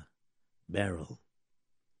dealer, Beryl.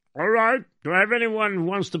 All right, do I have anyone who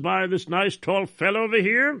wants to buy this nice tall fellow over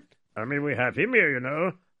here? I mean, we have him here, you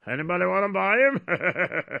know. Anybody want to buy him?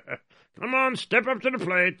 Come on, step up to the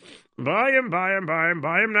plate. Buy him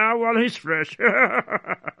now while he's fresh.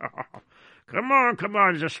 Come on,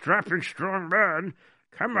 he's a strapping, strong man.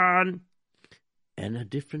 Come on. And a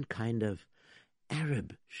different kind of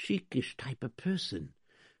Arab, chicish type of person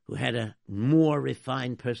who had a more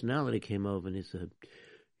refined personality came over and he said,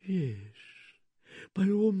 Yes, by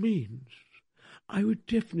all means. I would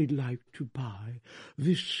definitely like to buy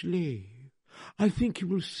this slave. I think he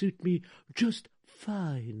will suit me just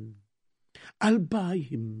fine. I'll buy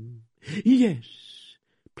him. Yes,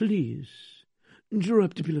 please. Draw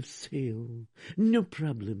up the bill of sale. No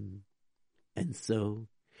problem. And so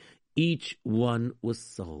each one was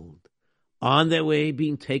sold, on their way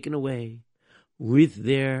being taken away with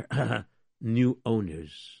their new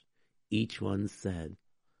owners. Each one said,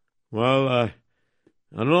 Well, I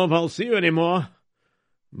don't know if I'll see you anymore,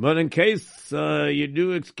 but in case you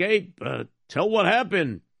do escape, tell what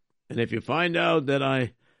happened. And if you find out that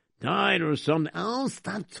I died or something... Oh,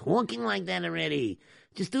 stop talking like that already.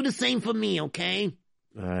 Just do the same for me, okay?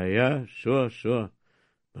 Yeah, sure.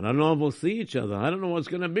 But I don't know if we'll see each other. I don't know what's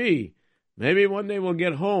going to be. Maybe one day we'll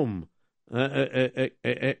get home.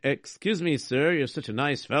 Excuse me, sir, you're such a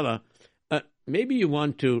nice fella. Maybe you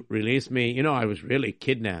want to release me. You know, I was really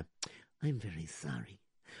kidnapped. I'm very sorry.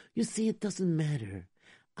 You see, it doesn't matter.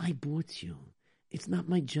 I bought you. It's not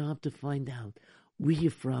my job to find out where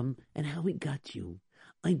you're from and how we got you.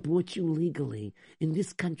 I bought you legally. In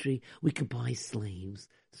this country, we could buy slaves.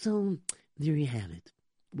 So, there you have it.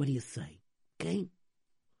 What do you say? Okay?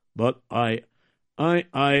 But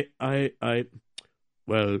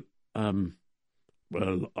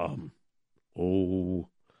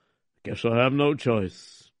guess I have no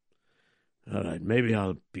choice. All right, maybe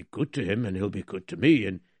I'll be good to him and he'll be good to me,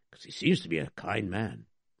 and because he seems to be a kind man.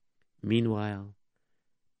 Meanwhile,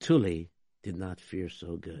 Tully did not feel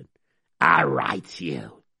so good. All right,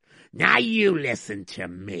 you. Now you listen to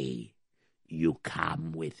me. You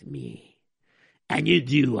come with me, and you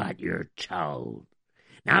do what you're told.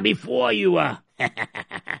 Now, before you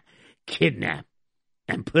kidnapped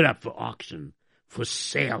and put up for auction for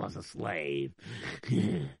sale as a slave,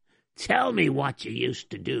 tell me what you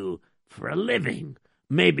used to do for a living.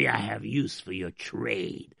 Maybe I have use for your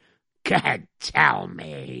trade. Go ahead, tell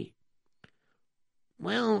me.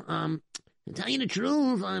 Well, to tell you the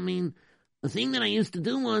truth, I mean, the thing that I used to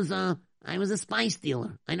do was, I was a spice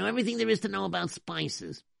dealer. I know everything there is to know about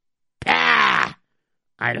spices. Pah!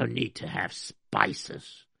 I don't need to have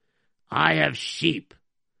spices. I have sheep.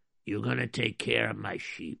 You're going to take care of my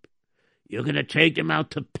sheep. You're going to take them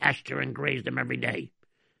out to pasture and graze them every day.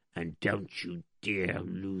 And don't you dare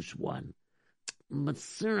lose one. But,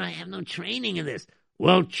 sir, I have no training in this.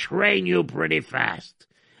 We'll train you pretty fast.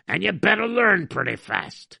 And you better learn pretty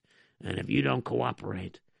fast. And if you don't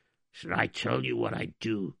cooperate, should I tell you what I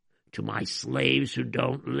do to my slaves who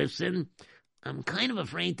don't listen? I'm kind of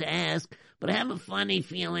afraid to ask, but I have a funny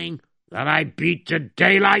feeling that I beat the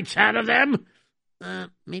daylights out of them.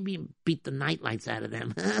 Maybe beat the nightlights out of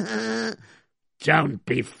them. Don't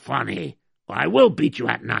be funny, or I will beat you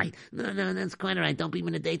at night. No, that's quite all right. Don't beat me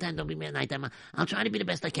in the daytime, don't beat me at nighttime. I'll try to be the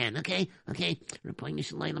best I can, okay? Rabbeinu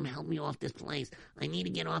Shalom, help me off this place. I need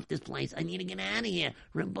to get off this place. I need to get out of here.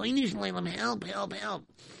 Rabbeinu Shalom, help.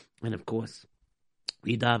 And of course,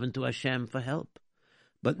 we davened to Hashem for help.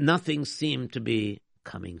 But nothing seemed to be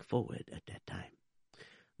coming forward at that time.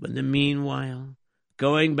 But in the meanwhile,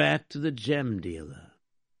 going back to the gem dealer,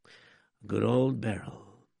 good old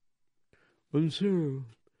Beryl. Well, sir,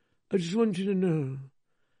 I just want you to know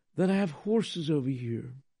that I have horses over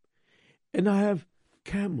here, and I have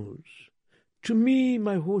camels. To me,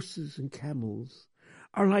 my horses and camels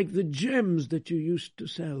are like the gems that you used to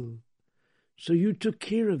sell. So you took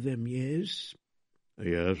care of them, yes?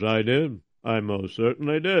 Yes, I did. I most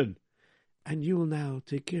certainly did. And you will now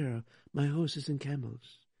take care of my horses and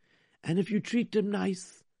camels. And if you treat them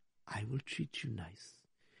nice, I will treat you nice.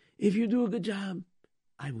 If you do a good job,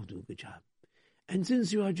 I will do a good job. And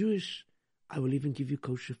since you are Jewish, I will even give you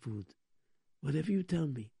kosher food. Whatever you tell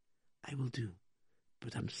me, I will do.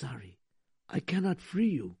 But I'm sorry, I cannot free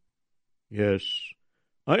you. Yes,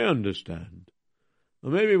 I understand.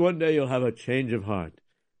 Well, maybe one day you'll have a change of heart.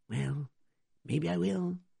 Well, maybe I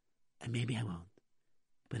will, and maybe I won't.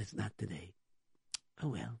 But it's not today. Oh,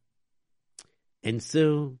 well. And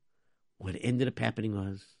so, what ended up happening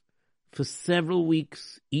was, for several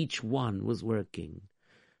weeks, each one was working.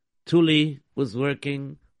 Tully was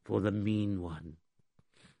working for the mean one.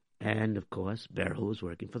 And, of course, Beryl was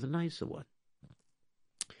working for the nicer one.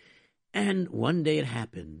 And one day it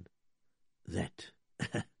happened that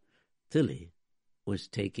Tully was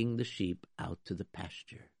taking the sheep out to the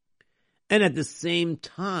pasture. And at the same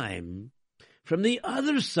time, from the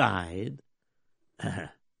other side,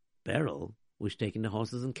 Beryl was taking the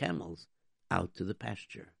horses and camels out to the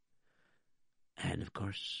pasture. And, of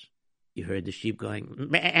course, you heard the sheep going,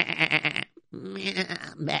 meh, meh,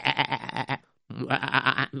 meh,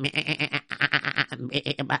 meh, meh,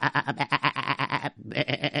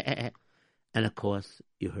 meh.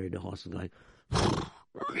 horses going,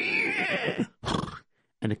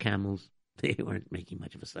 and the camels, they weren't making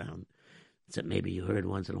much of a sound, except maybe you heard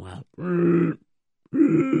once in a while,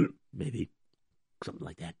 maybe something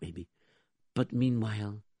like that, maybe. But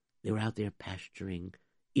meanwhile, they were out there pasturing,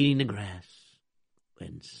 eating the grass,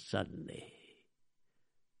 when suddenly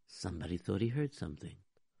somebody thought he heard something.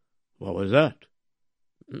 What was that?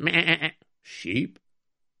 Meh. Sheep?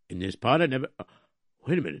 In this part I never...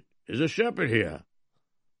 Wait a minute. There's a shepherd here.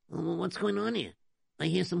 Well, what's going on here? I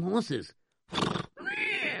hear some horses.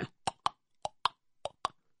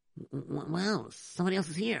 Wow, somebody else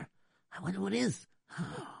is here. I wonder what it is.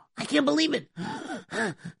 I can't believe it.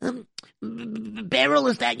 Beryl,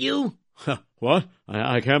 is that you? What?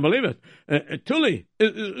 I can't believe it. Tully,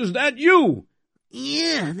 is that you?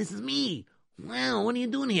 Yeah, this is me. Wow, what are you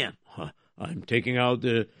doing here? I'm taking out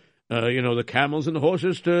the camels and the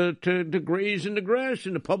horses to graze in the grass,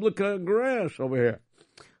 in the public grass over here.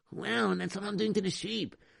 Wow, and that's what I'm doing to the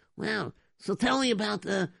sheep. Wow, so tell me about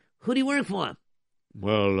who do you work for?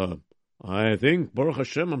 Well, I think, Baruch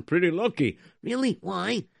Hashem, I'm pretty lucky. Really?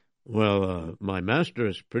 Why? Well, my master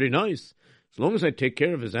is pretty nice. As long as I take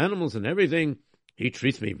care of his animals and everything, he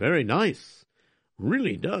treats me very nice.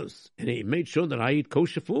 Really does. And he made sure that I eat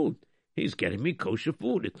kosher food. He's getting me kosher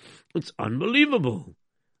food. It's unbelievable.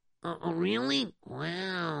 Oh, really?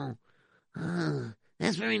 Wow.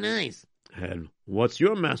 That's very nice. And what's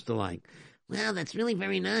your master like? Wow, that's really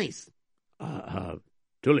very nice.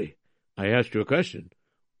 Tully, I asked you a question.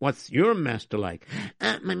 What's your master like?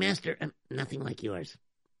 My master, nothing like yours.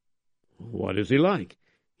 What is he like?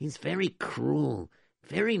 He's very cruel,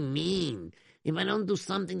 very mean. If I don't do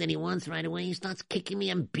something that he wants right away, he starts kicking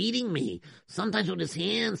me and beating me. Sometimes with his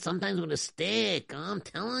hands, sometimes with a stick. I'm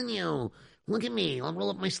telling you. Look at me. I'll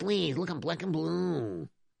roll up my sleeves. Look, I'm black and blue.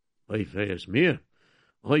 Ay, feas mir.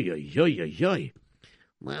 Oy, oy, oy, oy, oy.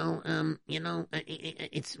 Well,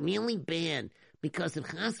 it's really bad. Because if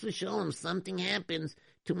Chas v'Sholom something happens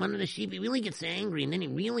to one of the sheep, he really gets angry, and then he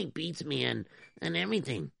really beats me and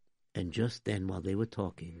everything. And just then, while they were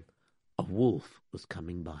talking, a wolf was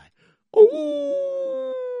coming by.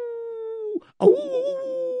 Oh!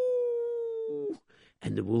 Oh!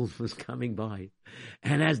 And the wolf was coming by.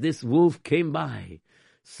 And as this wolf came by,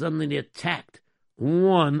 suddenly it attacked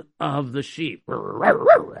one of the sheep.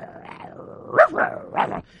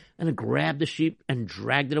 And it grabbed the sheep and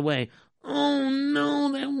dragged it away. Oh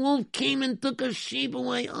no, that wolf came and took a sheep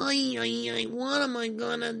away. Ay, ay, ay, what am I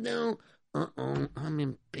gonna do? Uh-oh, I'm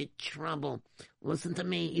in big trouble. Listen to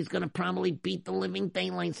me, he's gonna probably beat the living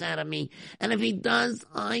daylights out of me. And if he does,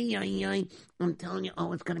 I'm telling you,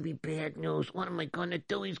 it's gonna be bad news. What am I gonna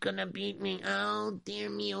do? He's gonna beat me. Oh, dear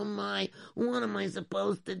me, oh my. What am I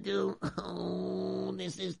supposed to do? Oh,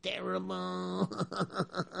 this is terrible.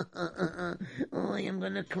 Oh, I am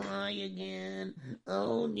gonna cry again.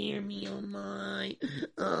 Oh, dear me, oh my.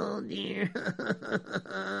 Oh, dear.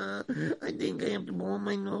 I think I have to blow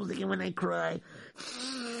my nose again when I cry.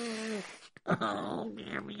 Oh,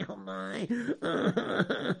 dear me, oh my.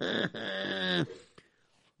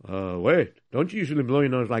 Wait, don't you usually blow your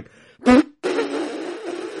nose like...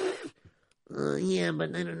 Yeah,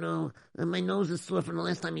 but I don't know. My nose is sore from the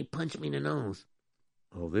last time he punched me in the nose.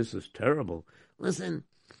 Oh, this is terrible. Listen,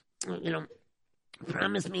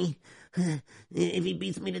 promise me, if he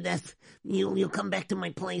beats me to death, you'll come back to my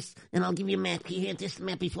place, and I'll give you a map. You hear this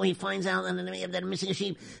map before he finds out that I'm missing a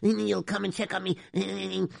sheep, and then you'll come and check on me,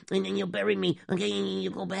 and then you'll bury me, okay? And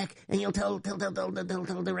you'll go back, and you'll tell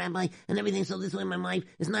the rabbi and everything. So this way, my wife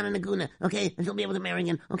is not a naguna, okay? And she'll be able to marry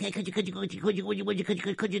again, okay? Could you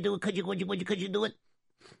do it?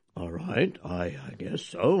 All right, I guess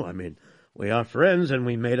so. I mean, we are friends, and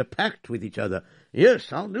we made a pact with each other.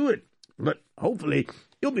 Yes, I'll do it. But hopefully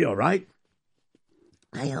you'll be all right.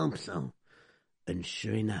 I hope so. And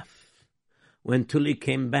sure enough, when Tully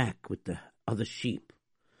came back with the other sheep,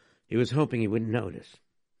 he was hoping he wouldn't notice.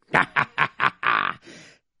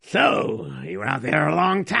 So, you were out there a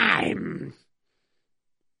long time.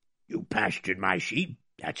 You pastured my sheep.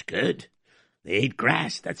 That's good. They ate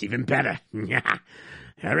grass. That's even better.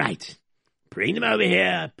 All right. Bring them over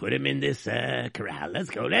here. Put them in this corral.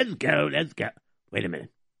 Let's go. Wait a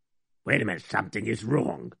minute. Something is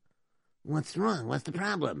wrong. What's wrong? What's the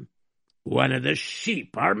problem? One of the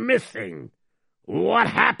sheep are missing. What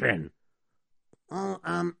happened? Oh,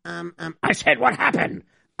 I said, what happened?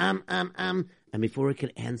 And before he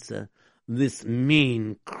could answer, this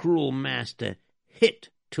mean, cruel master hit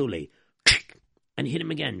Tully, and hit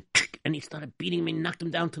him again, and he started beating him and knocked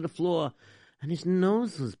him down to the floor, and his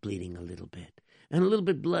nose was bleeding a little bit, and a little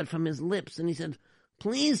bit blood from his lips, and he said,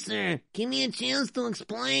 "Please, sir, give me a chance to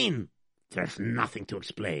explain." There's nothing to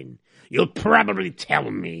explain. You'll probably tell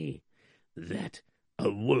me that a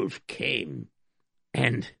wolf came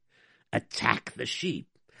and attacked the sheep.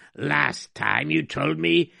 Last time you told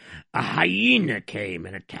me a hyena came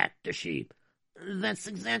and attacked the sheep. That's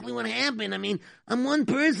exactly what happened. I mean, I'm one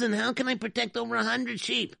person. How can I protect over 100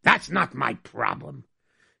 sheep? That's not my problem.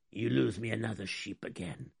 You lose me another sheep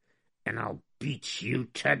again, and I'll beat you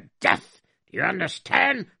to death. Do you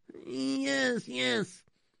understand? Yes.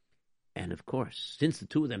 And of course, since the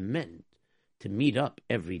two of them meant to meet up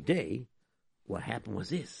every day, what happened was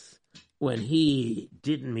this. When he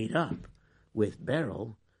didn't meet up with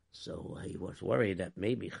Beryl, so he was worried that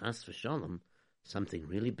maybe, chas v'shalom, something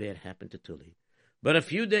really bad happened to Tully. But a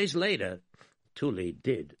few days later, Tully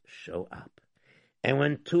did show up. And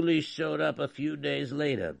when Tully showed up a few days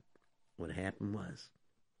later, what happened was,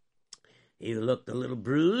 he looked a little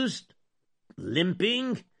bruised,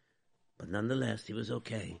 limping, but nonetheless, he was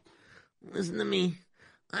okay. Listen to me.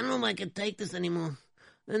 I don't know if I can take this anymore.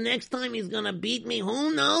 The next time he's gonna beat me,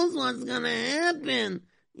 who knows what's gonna happen?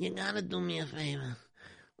 You gotta do me a favor.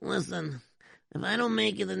 Listen, if I don't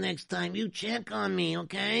make it the next time, you check on me,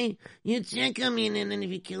 okay? You check on me, and then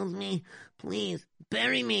if he kills me, please,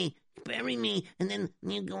 bury me, and then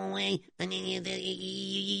you go away, and then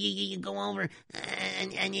you go over,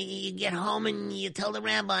 and you get home, and you tell the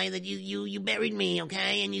rabbi that you buried me,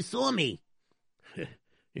 okay? And you saw me.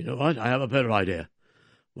 You know what? I have a better idea.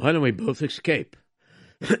 Why don't we both escape?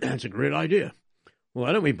 That's a great idea.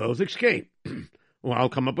 Why don't we both escape? Well, I'll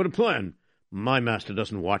come up with a plan. My master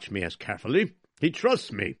doesn't watch me as carefully. He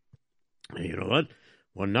trusts me. You know what?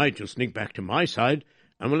 One night you'll sneak back to my side,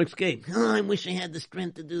 and we'll escape. Oh, I wish I had the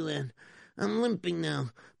strength to do that. I'm limping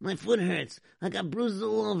now. My foot hurts. I got bruises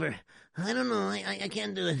all over. I don't know. I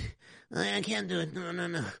can't do it. I can't do it.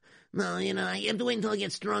 No. No, you know, I have to wait until I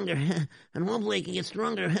get stronger. And hopefully I can get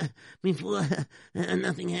stronger before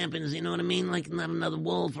nothing happens, you know what I mean? Like not another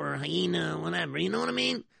wolf or a hyena or whatever, you know what I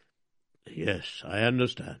mean? Yes, I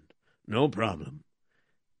understand. No problem.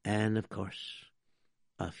 And, of course,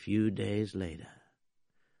 a few days later,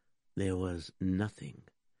 there was nothing.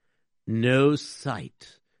 No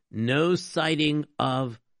sight. No sighting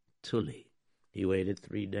of Tully. He waited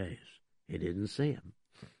 3 days. He didn't see him.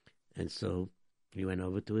 And so he went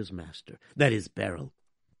over to his master. That is Beryl.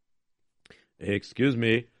 Excuse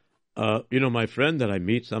me. My friend that I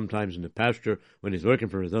meet sometimes in the pasture when he's working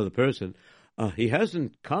for his other person, he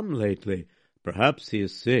hasn't come lately. Perhaps he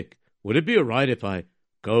is sick. Would it be all right if I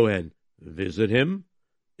go and visit him?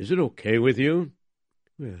 Is it okay with you?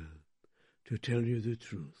 Well, to tell you the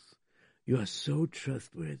truth, you are so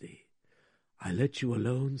trustworthy. I let you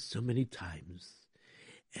alone so many times,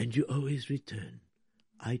 and you always return.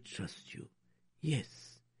 I trust you.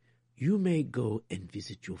 Yes, you may go and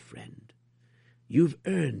visit your friend. You've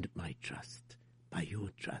earned my trust by your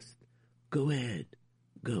trust. Go ahead.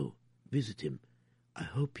 Go. Visit him. I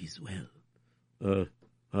hope he's well.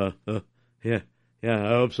 Yeah, I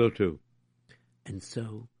hope so too. And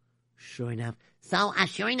so, sure enough,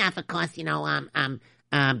 of course,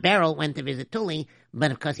 Beryl went to visit Tully,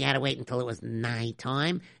 but of course he had to wait until it was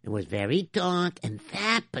nighttime. It was very dark, and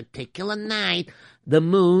that particular night, the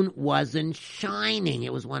moon wasn't shining.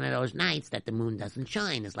 It was one of those nights that the moon doesn't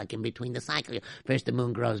shine. It's like in between the cycle. First the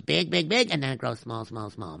moon grows big, and then it grows small,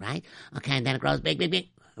 right? Okay, and then it grows big.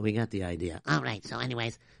 we got the idea. All right, so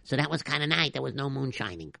anyways, so that was kind of night. There was no moon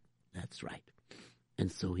shining. That's right.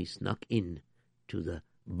 And so he snuck in to the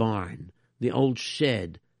barn, the old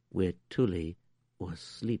shed where Tully was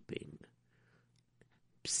sleeping.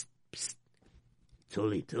 Psst, psst.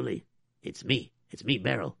 Tully, it's me,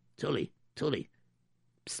 Beryl. Tully. Psst,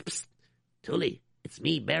 psst. Tully, it's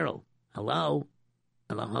me, Beryl. Hello.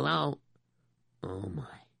 Oh my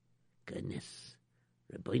goodness.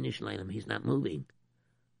 Rabbeinu Shalom, he's not moving.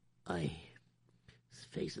 His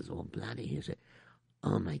face is all bloody. He said,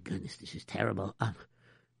 oh my goodness, this is terrible.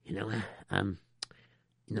 You know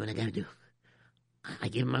what I gotta do? I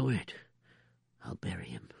give him my word. I'll bury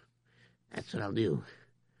him. That's what I'll do.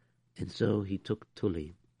 And so he took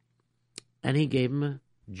Tully, and he gave him a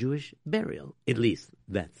Jewish burial. At least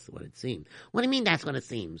that's what it seemed. What do you mean that's what it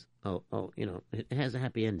seems? Oh, it has a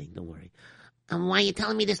happy ending. Don't worry. Why are you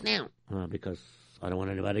telling me this now? Because I don't want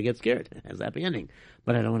anybody to get scared. It has a happy ending,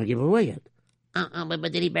 but I don't want to give it away yet.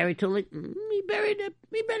 But did he bury Tully? He buried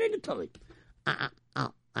the Tully. I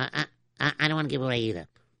don't want to give it away either.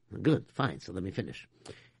 Good, fine. So let me finish.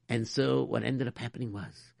 And so what ended up happening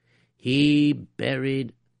was he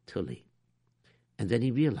buried Tully, and then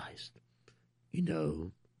he realized,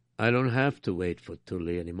 I don't have to wait for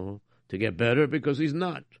Tully anymore to get better because he's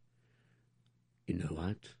not. You know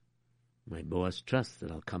what? My boss trusts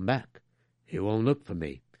that I'll come back, he won't look for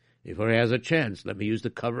me. Before he has a chance, let me use the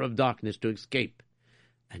cover of darkness to escape.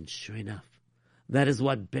 And sure enough, that is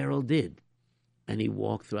what Beryl did. And he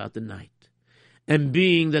walked throughout the night. And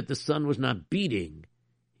being that the sun was not beating,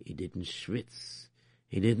 he didn't schwitz,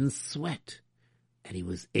 he didn't sweat, and he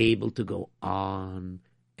was able to go on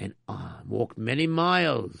and on, walked many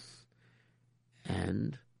miles.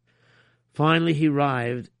 And finally he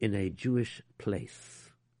arrived in a Jewish place,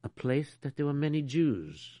 a place that there were many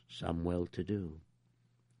Jews, some well-to-do.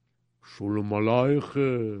 Shalom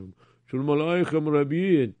Aleichem, Shalom Aleichem,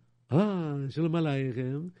 Rabbi. Shalom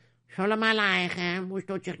Aleichem. Shalom Aleichem.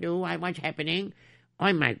 What's happening?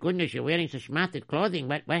 Oh, my goodness, you're wearing such smarted clothing.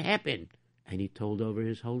 What happened? And he told over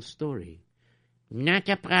his whole story. Not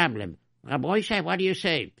a problem. Rabbi Shai, what do you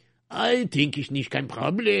say? I think it's nicht kein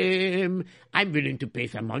problem. I'm willing to pay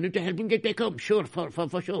some money to help him get back home. Sure,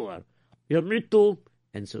 for sure. Yeah, me too.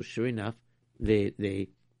 And so, sure enough, they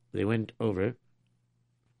went over,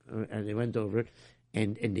 and they went over,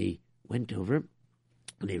 and they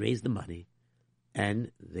raised the money,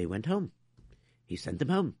 and they went home. He sent them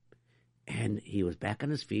home, and he was back on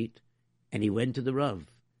his feet, and he went to the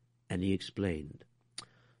Rav, and he explained.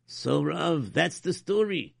 So, Rav, that's the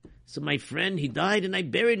story. So my friend, he died, and I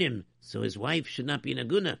buried him, so his wife should not be in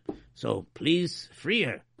Aguna. So please free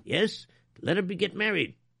her, yes? Let her get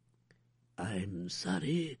married. I'm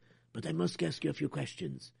sorry, but I must ask you a few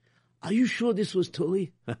questions. Are you sure this was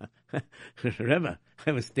Tully? Rebbe,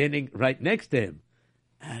 I was standing right next to him.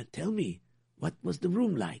 Tell me, what was the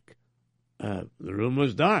room like? The room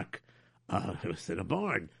was dark. It was in a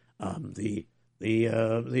barn. The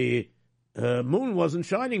moon wasn't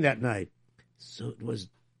shining that night. So it was...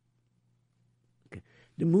 Okay.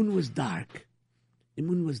 The moon was dark. And,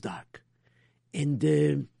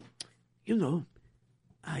 the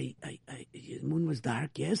moon was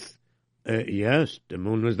dark, yes? Yes, the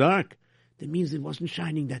moon was dark. That means it wasn't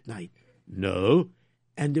shining that night. No.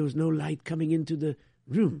 And there was no light coming into the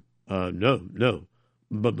room. No.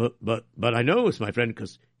 But I know it was my friend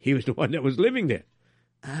because he was the one that was living there.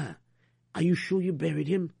 Are you sure you buried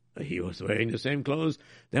him? He was wearing the same clothes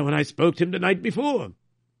that when I spoke to him the night before.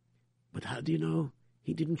 But how do you know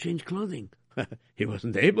he didn't change clothing? He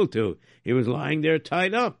wasn't able to. He was lying there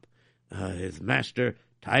tied up. His master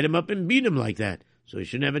tied him up and beat him like that, so he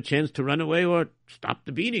shouldn't have a chance to run away or stop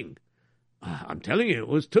the beating. I'm telling you, it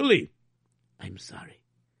was Tully. I'm sorry.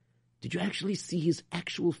 Did you actually see his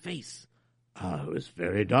actual face? It was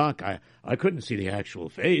very dark. I couldn't see the actual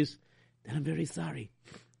face. Then I'm very sorry.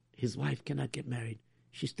 His wife cannot get married.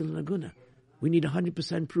 She's still in Aguna. We need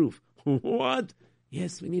 100% proof. What?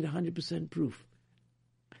 Yes, we need 100% proof.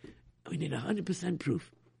 We need 100%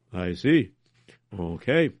 proof. I see.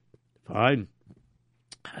 Okay, fine.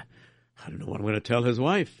 I don't know what I'm going to tell his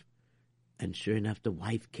wife. And sure enough, the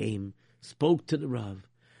wife came, spoke to the Rav,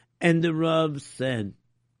 and the Rav said,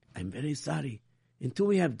 I'm very sorry. Until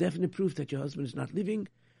we have definite proof that your husband is not living,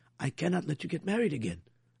 I cannot let you get married again.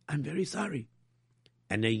 I'm very sorry.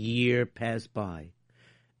 And a year passed by.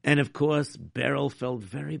 And of course, Beryl felt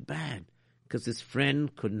very bad because his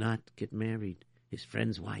friend could not get married. His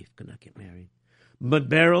friend's wife could not get married. But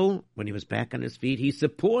Beryl, when he was back on his feet, he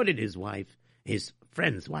supported his wife, his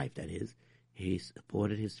friend's wife, that is. He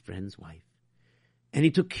supported his friend's wife. And he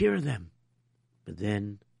took care of them. But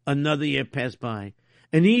then another year passed by.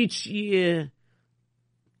 And each year,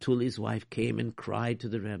 Tully's wife came and cried to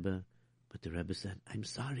the Rebbe. But the Rebbe said, I'm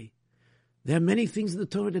sorry. There are many things in the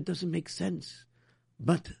Torah that doesn't make sense.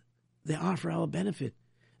 But they are for our benefit.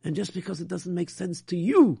 And just because it doesn't make sense to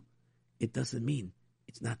you, it doesn't mean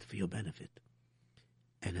it's not for your benefit.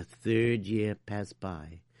 And a third year passed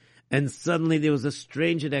by. And suddenly there was a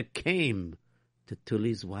stranger that came to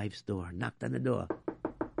Tully's wife's door, knocked on the door.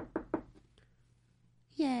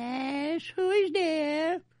 Yes, who is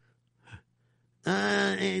there?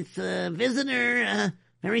 It's a visitor, a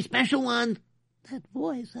very special one. That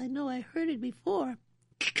voice, I know I heard it before.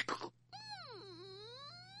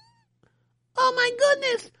 Oh my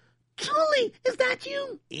goodness! Tully, is that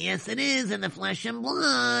you? Yes, it is, in the flesh and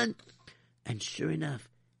blood. And sure enough,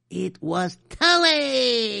 it was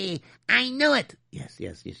Tully. I knew it. Yes,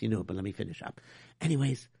 you know it, but let me finish up.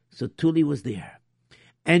 Anyways, so Tully was there.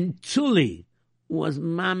 And Tully was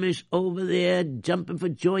mamish over there, jumping for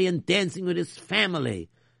joy and dancing with his family.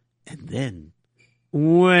 And then,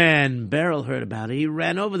 when Beryl heard about it, he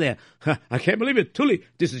ran over there. I can't believe it. Tully,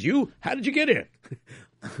 this is you? How did you get here?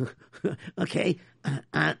 Okay,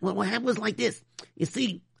 what happened was like this. You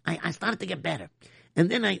see, I started to get better. And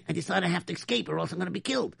then I decided I have to escape or else I'm going to be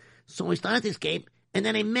killed. So I started to escape, and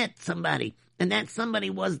then I met somebody. And that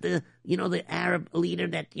somebody was the Arab leader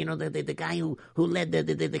that, the guy who led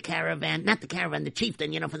the caravan, not the caravan, the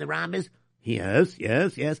chieftain, from the robbers. Yes.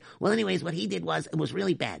 Well, anyways, what he did it was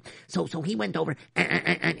really bad. So he went over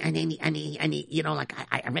and he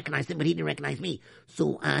I recognized him, but he didn't recognize me.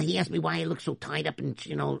 So, he asked me why I looked so tied up and,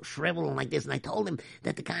 shriveled like this. And I told him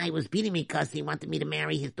that the guy was beating me because he wanted me to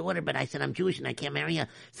marry his daughter, but I said, I'm Jewish and I can't marry her.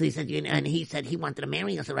 So he said, and he said he wanted to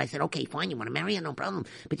marry her. So I said, okay, fine, you want to marry her? No problem.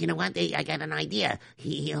 But you know what? I got an idea.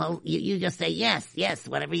 You just say yes,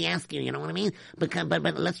 whatever he asks you, you know what I mean? But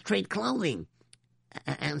let's trade clothing.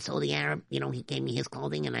 And so the Arab, he gave me his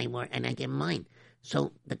clothing and I gave him mine.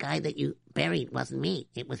 So the guy that you buried wasn't me;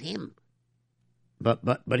 it was him. But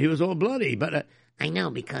he was all bloody. But I know,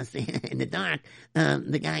 because in the dark,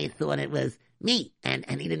 the guy thought it was me, and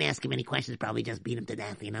he didn't ask him any questions. Probably just beat him to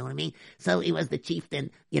death. You know what I mean? So it was the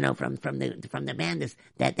chieftain, from the bandits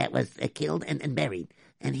that was killed and buried.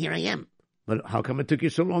 And here I am. But how come it took you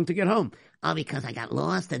so long to get home? Oh, because I got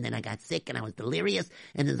lost, and then I got sick, and I was delirious,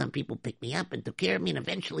 and then some people picked me up and took care of me, and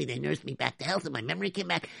eventually they nursed me back to health, and my memory came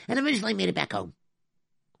back, and eventually I made it back home.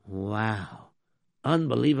 Wow.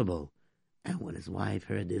 Unbelievable. And when his wife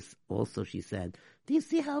heard this, also she said, do you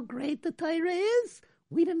see how great the Torah is?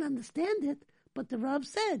 We didn't understand it, but the Rav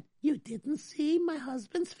said, you didn't see my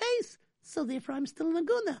husband's face, so therefore I'm still in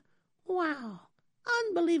Laguna. Wow.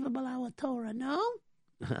 Unbelievable, our Torah, no?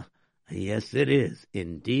 Yes, it is.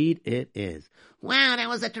 Indeed, it is. Wow, that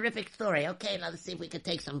was a terrific story. Okay, let's see if we can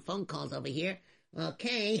take some phone calls over here.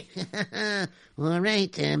 Okay. All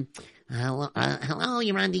right. Hello,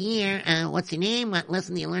 you're on the air. What's your name? What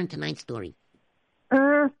lesson do you learn tonight's story?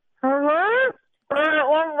 Hello?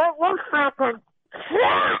 One second.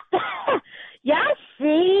 Yeah,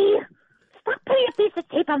 see? Stop putting a piece of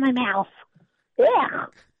tape on my mouth. Yeah.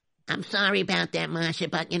 I'm sorry about that, Masha,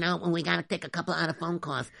 but, we got to take a couple other phone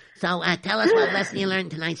calls. So, tell us what lesson you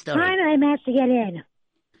learned tonight's story. Finally, I managed to get in.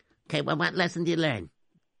 Okay, well, what lesson did you learn?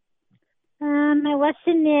 My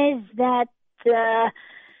lesson is that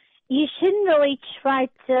you shouldn't really try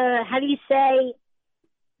to,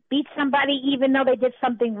 beat somebody even though they did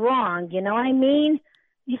something wrong. You know what I mean?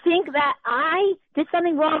 You think that I did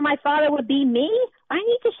something wrong, my father would be me? I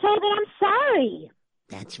need to show that I'm sorry.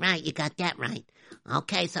 That's right. You got that right.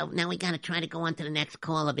 Okay, so now we got to try to go on to the next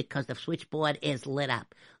caller because the switchboard is lit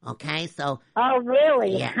up. Okay, so... Oh,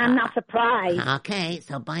 really? Yeah, I'm not surprised. Okay,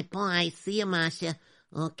 so bye-bye. See you, Masha.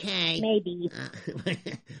 Okay. Maybe.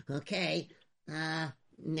 Okay.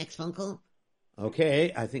 Next phone call?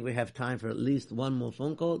 Okay, I think we have time for at least one more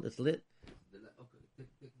phone call that's lit.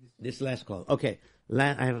 This last call. Okay,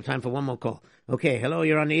 I have time for one more call. Okay, hello,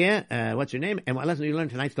 you're on the air. What's your name and what lesson did you learn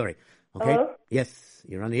tonight's story? Okay. Hello? Yes,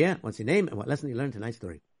 you're on the air. What's your name and what lesson did you learn tonight's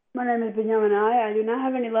story? My name is Benjamin. I do not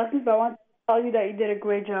have any lessons, but I want to tell you that you did a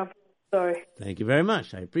great job. Sorry. Thank you very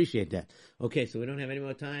much. I appreciate that. Okay, so we don't have any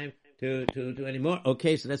more time to do any more.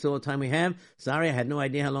 Okay, so that's all the time we have. Sorry, I had no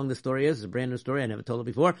idea how long the story is. It's a brand new story. I never told it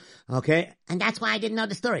before. Okay. And that's why I didn't know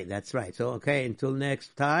the story. That's right. So, okay, until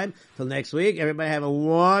next time, till next week, everybody have a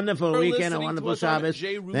wonderful weekend, a wonderful Shabbos.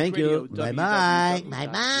 Thank you. Bye-bye.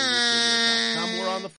 Bye-bye. We're on the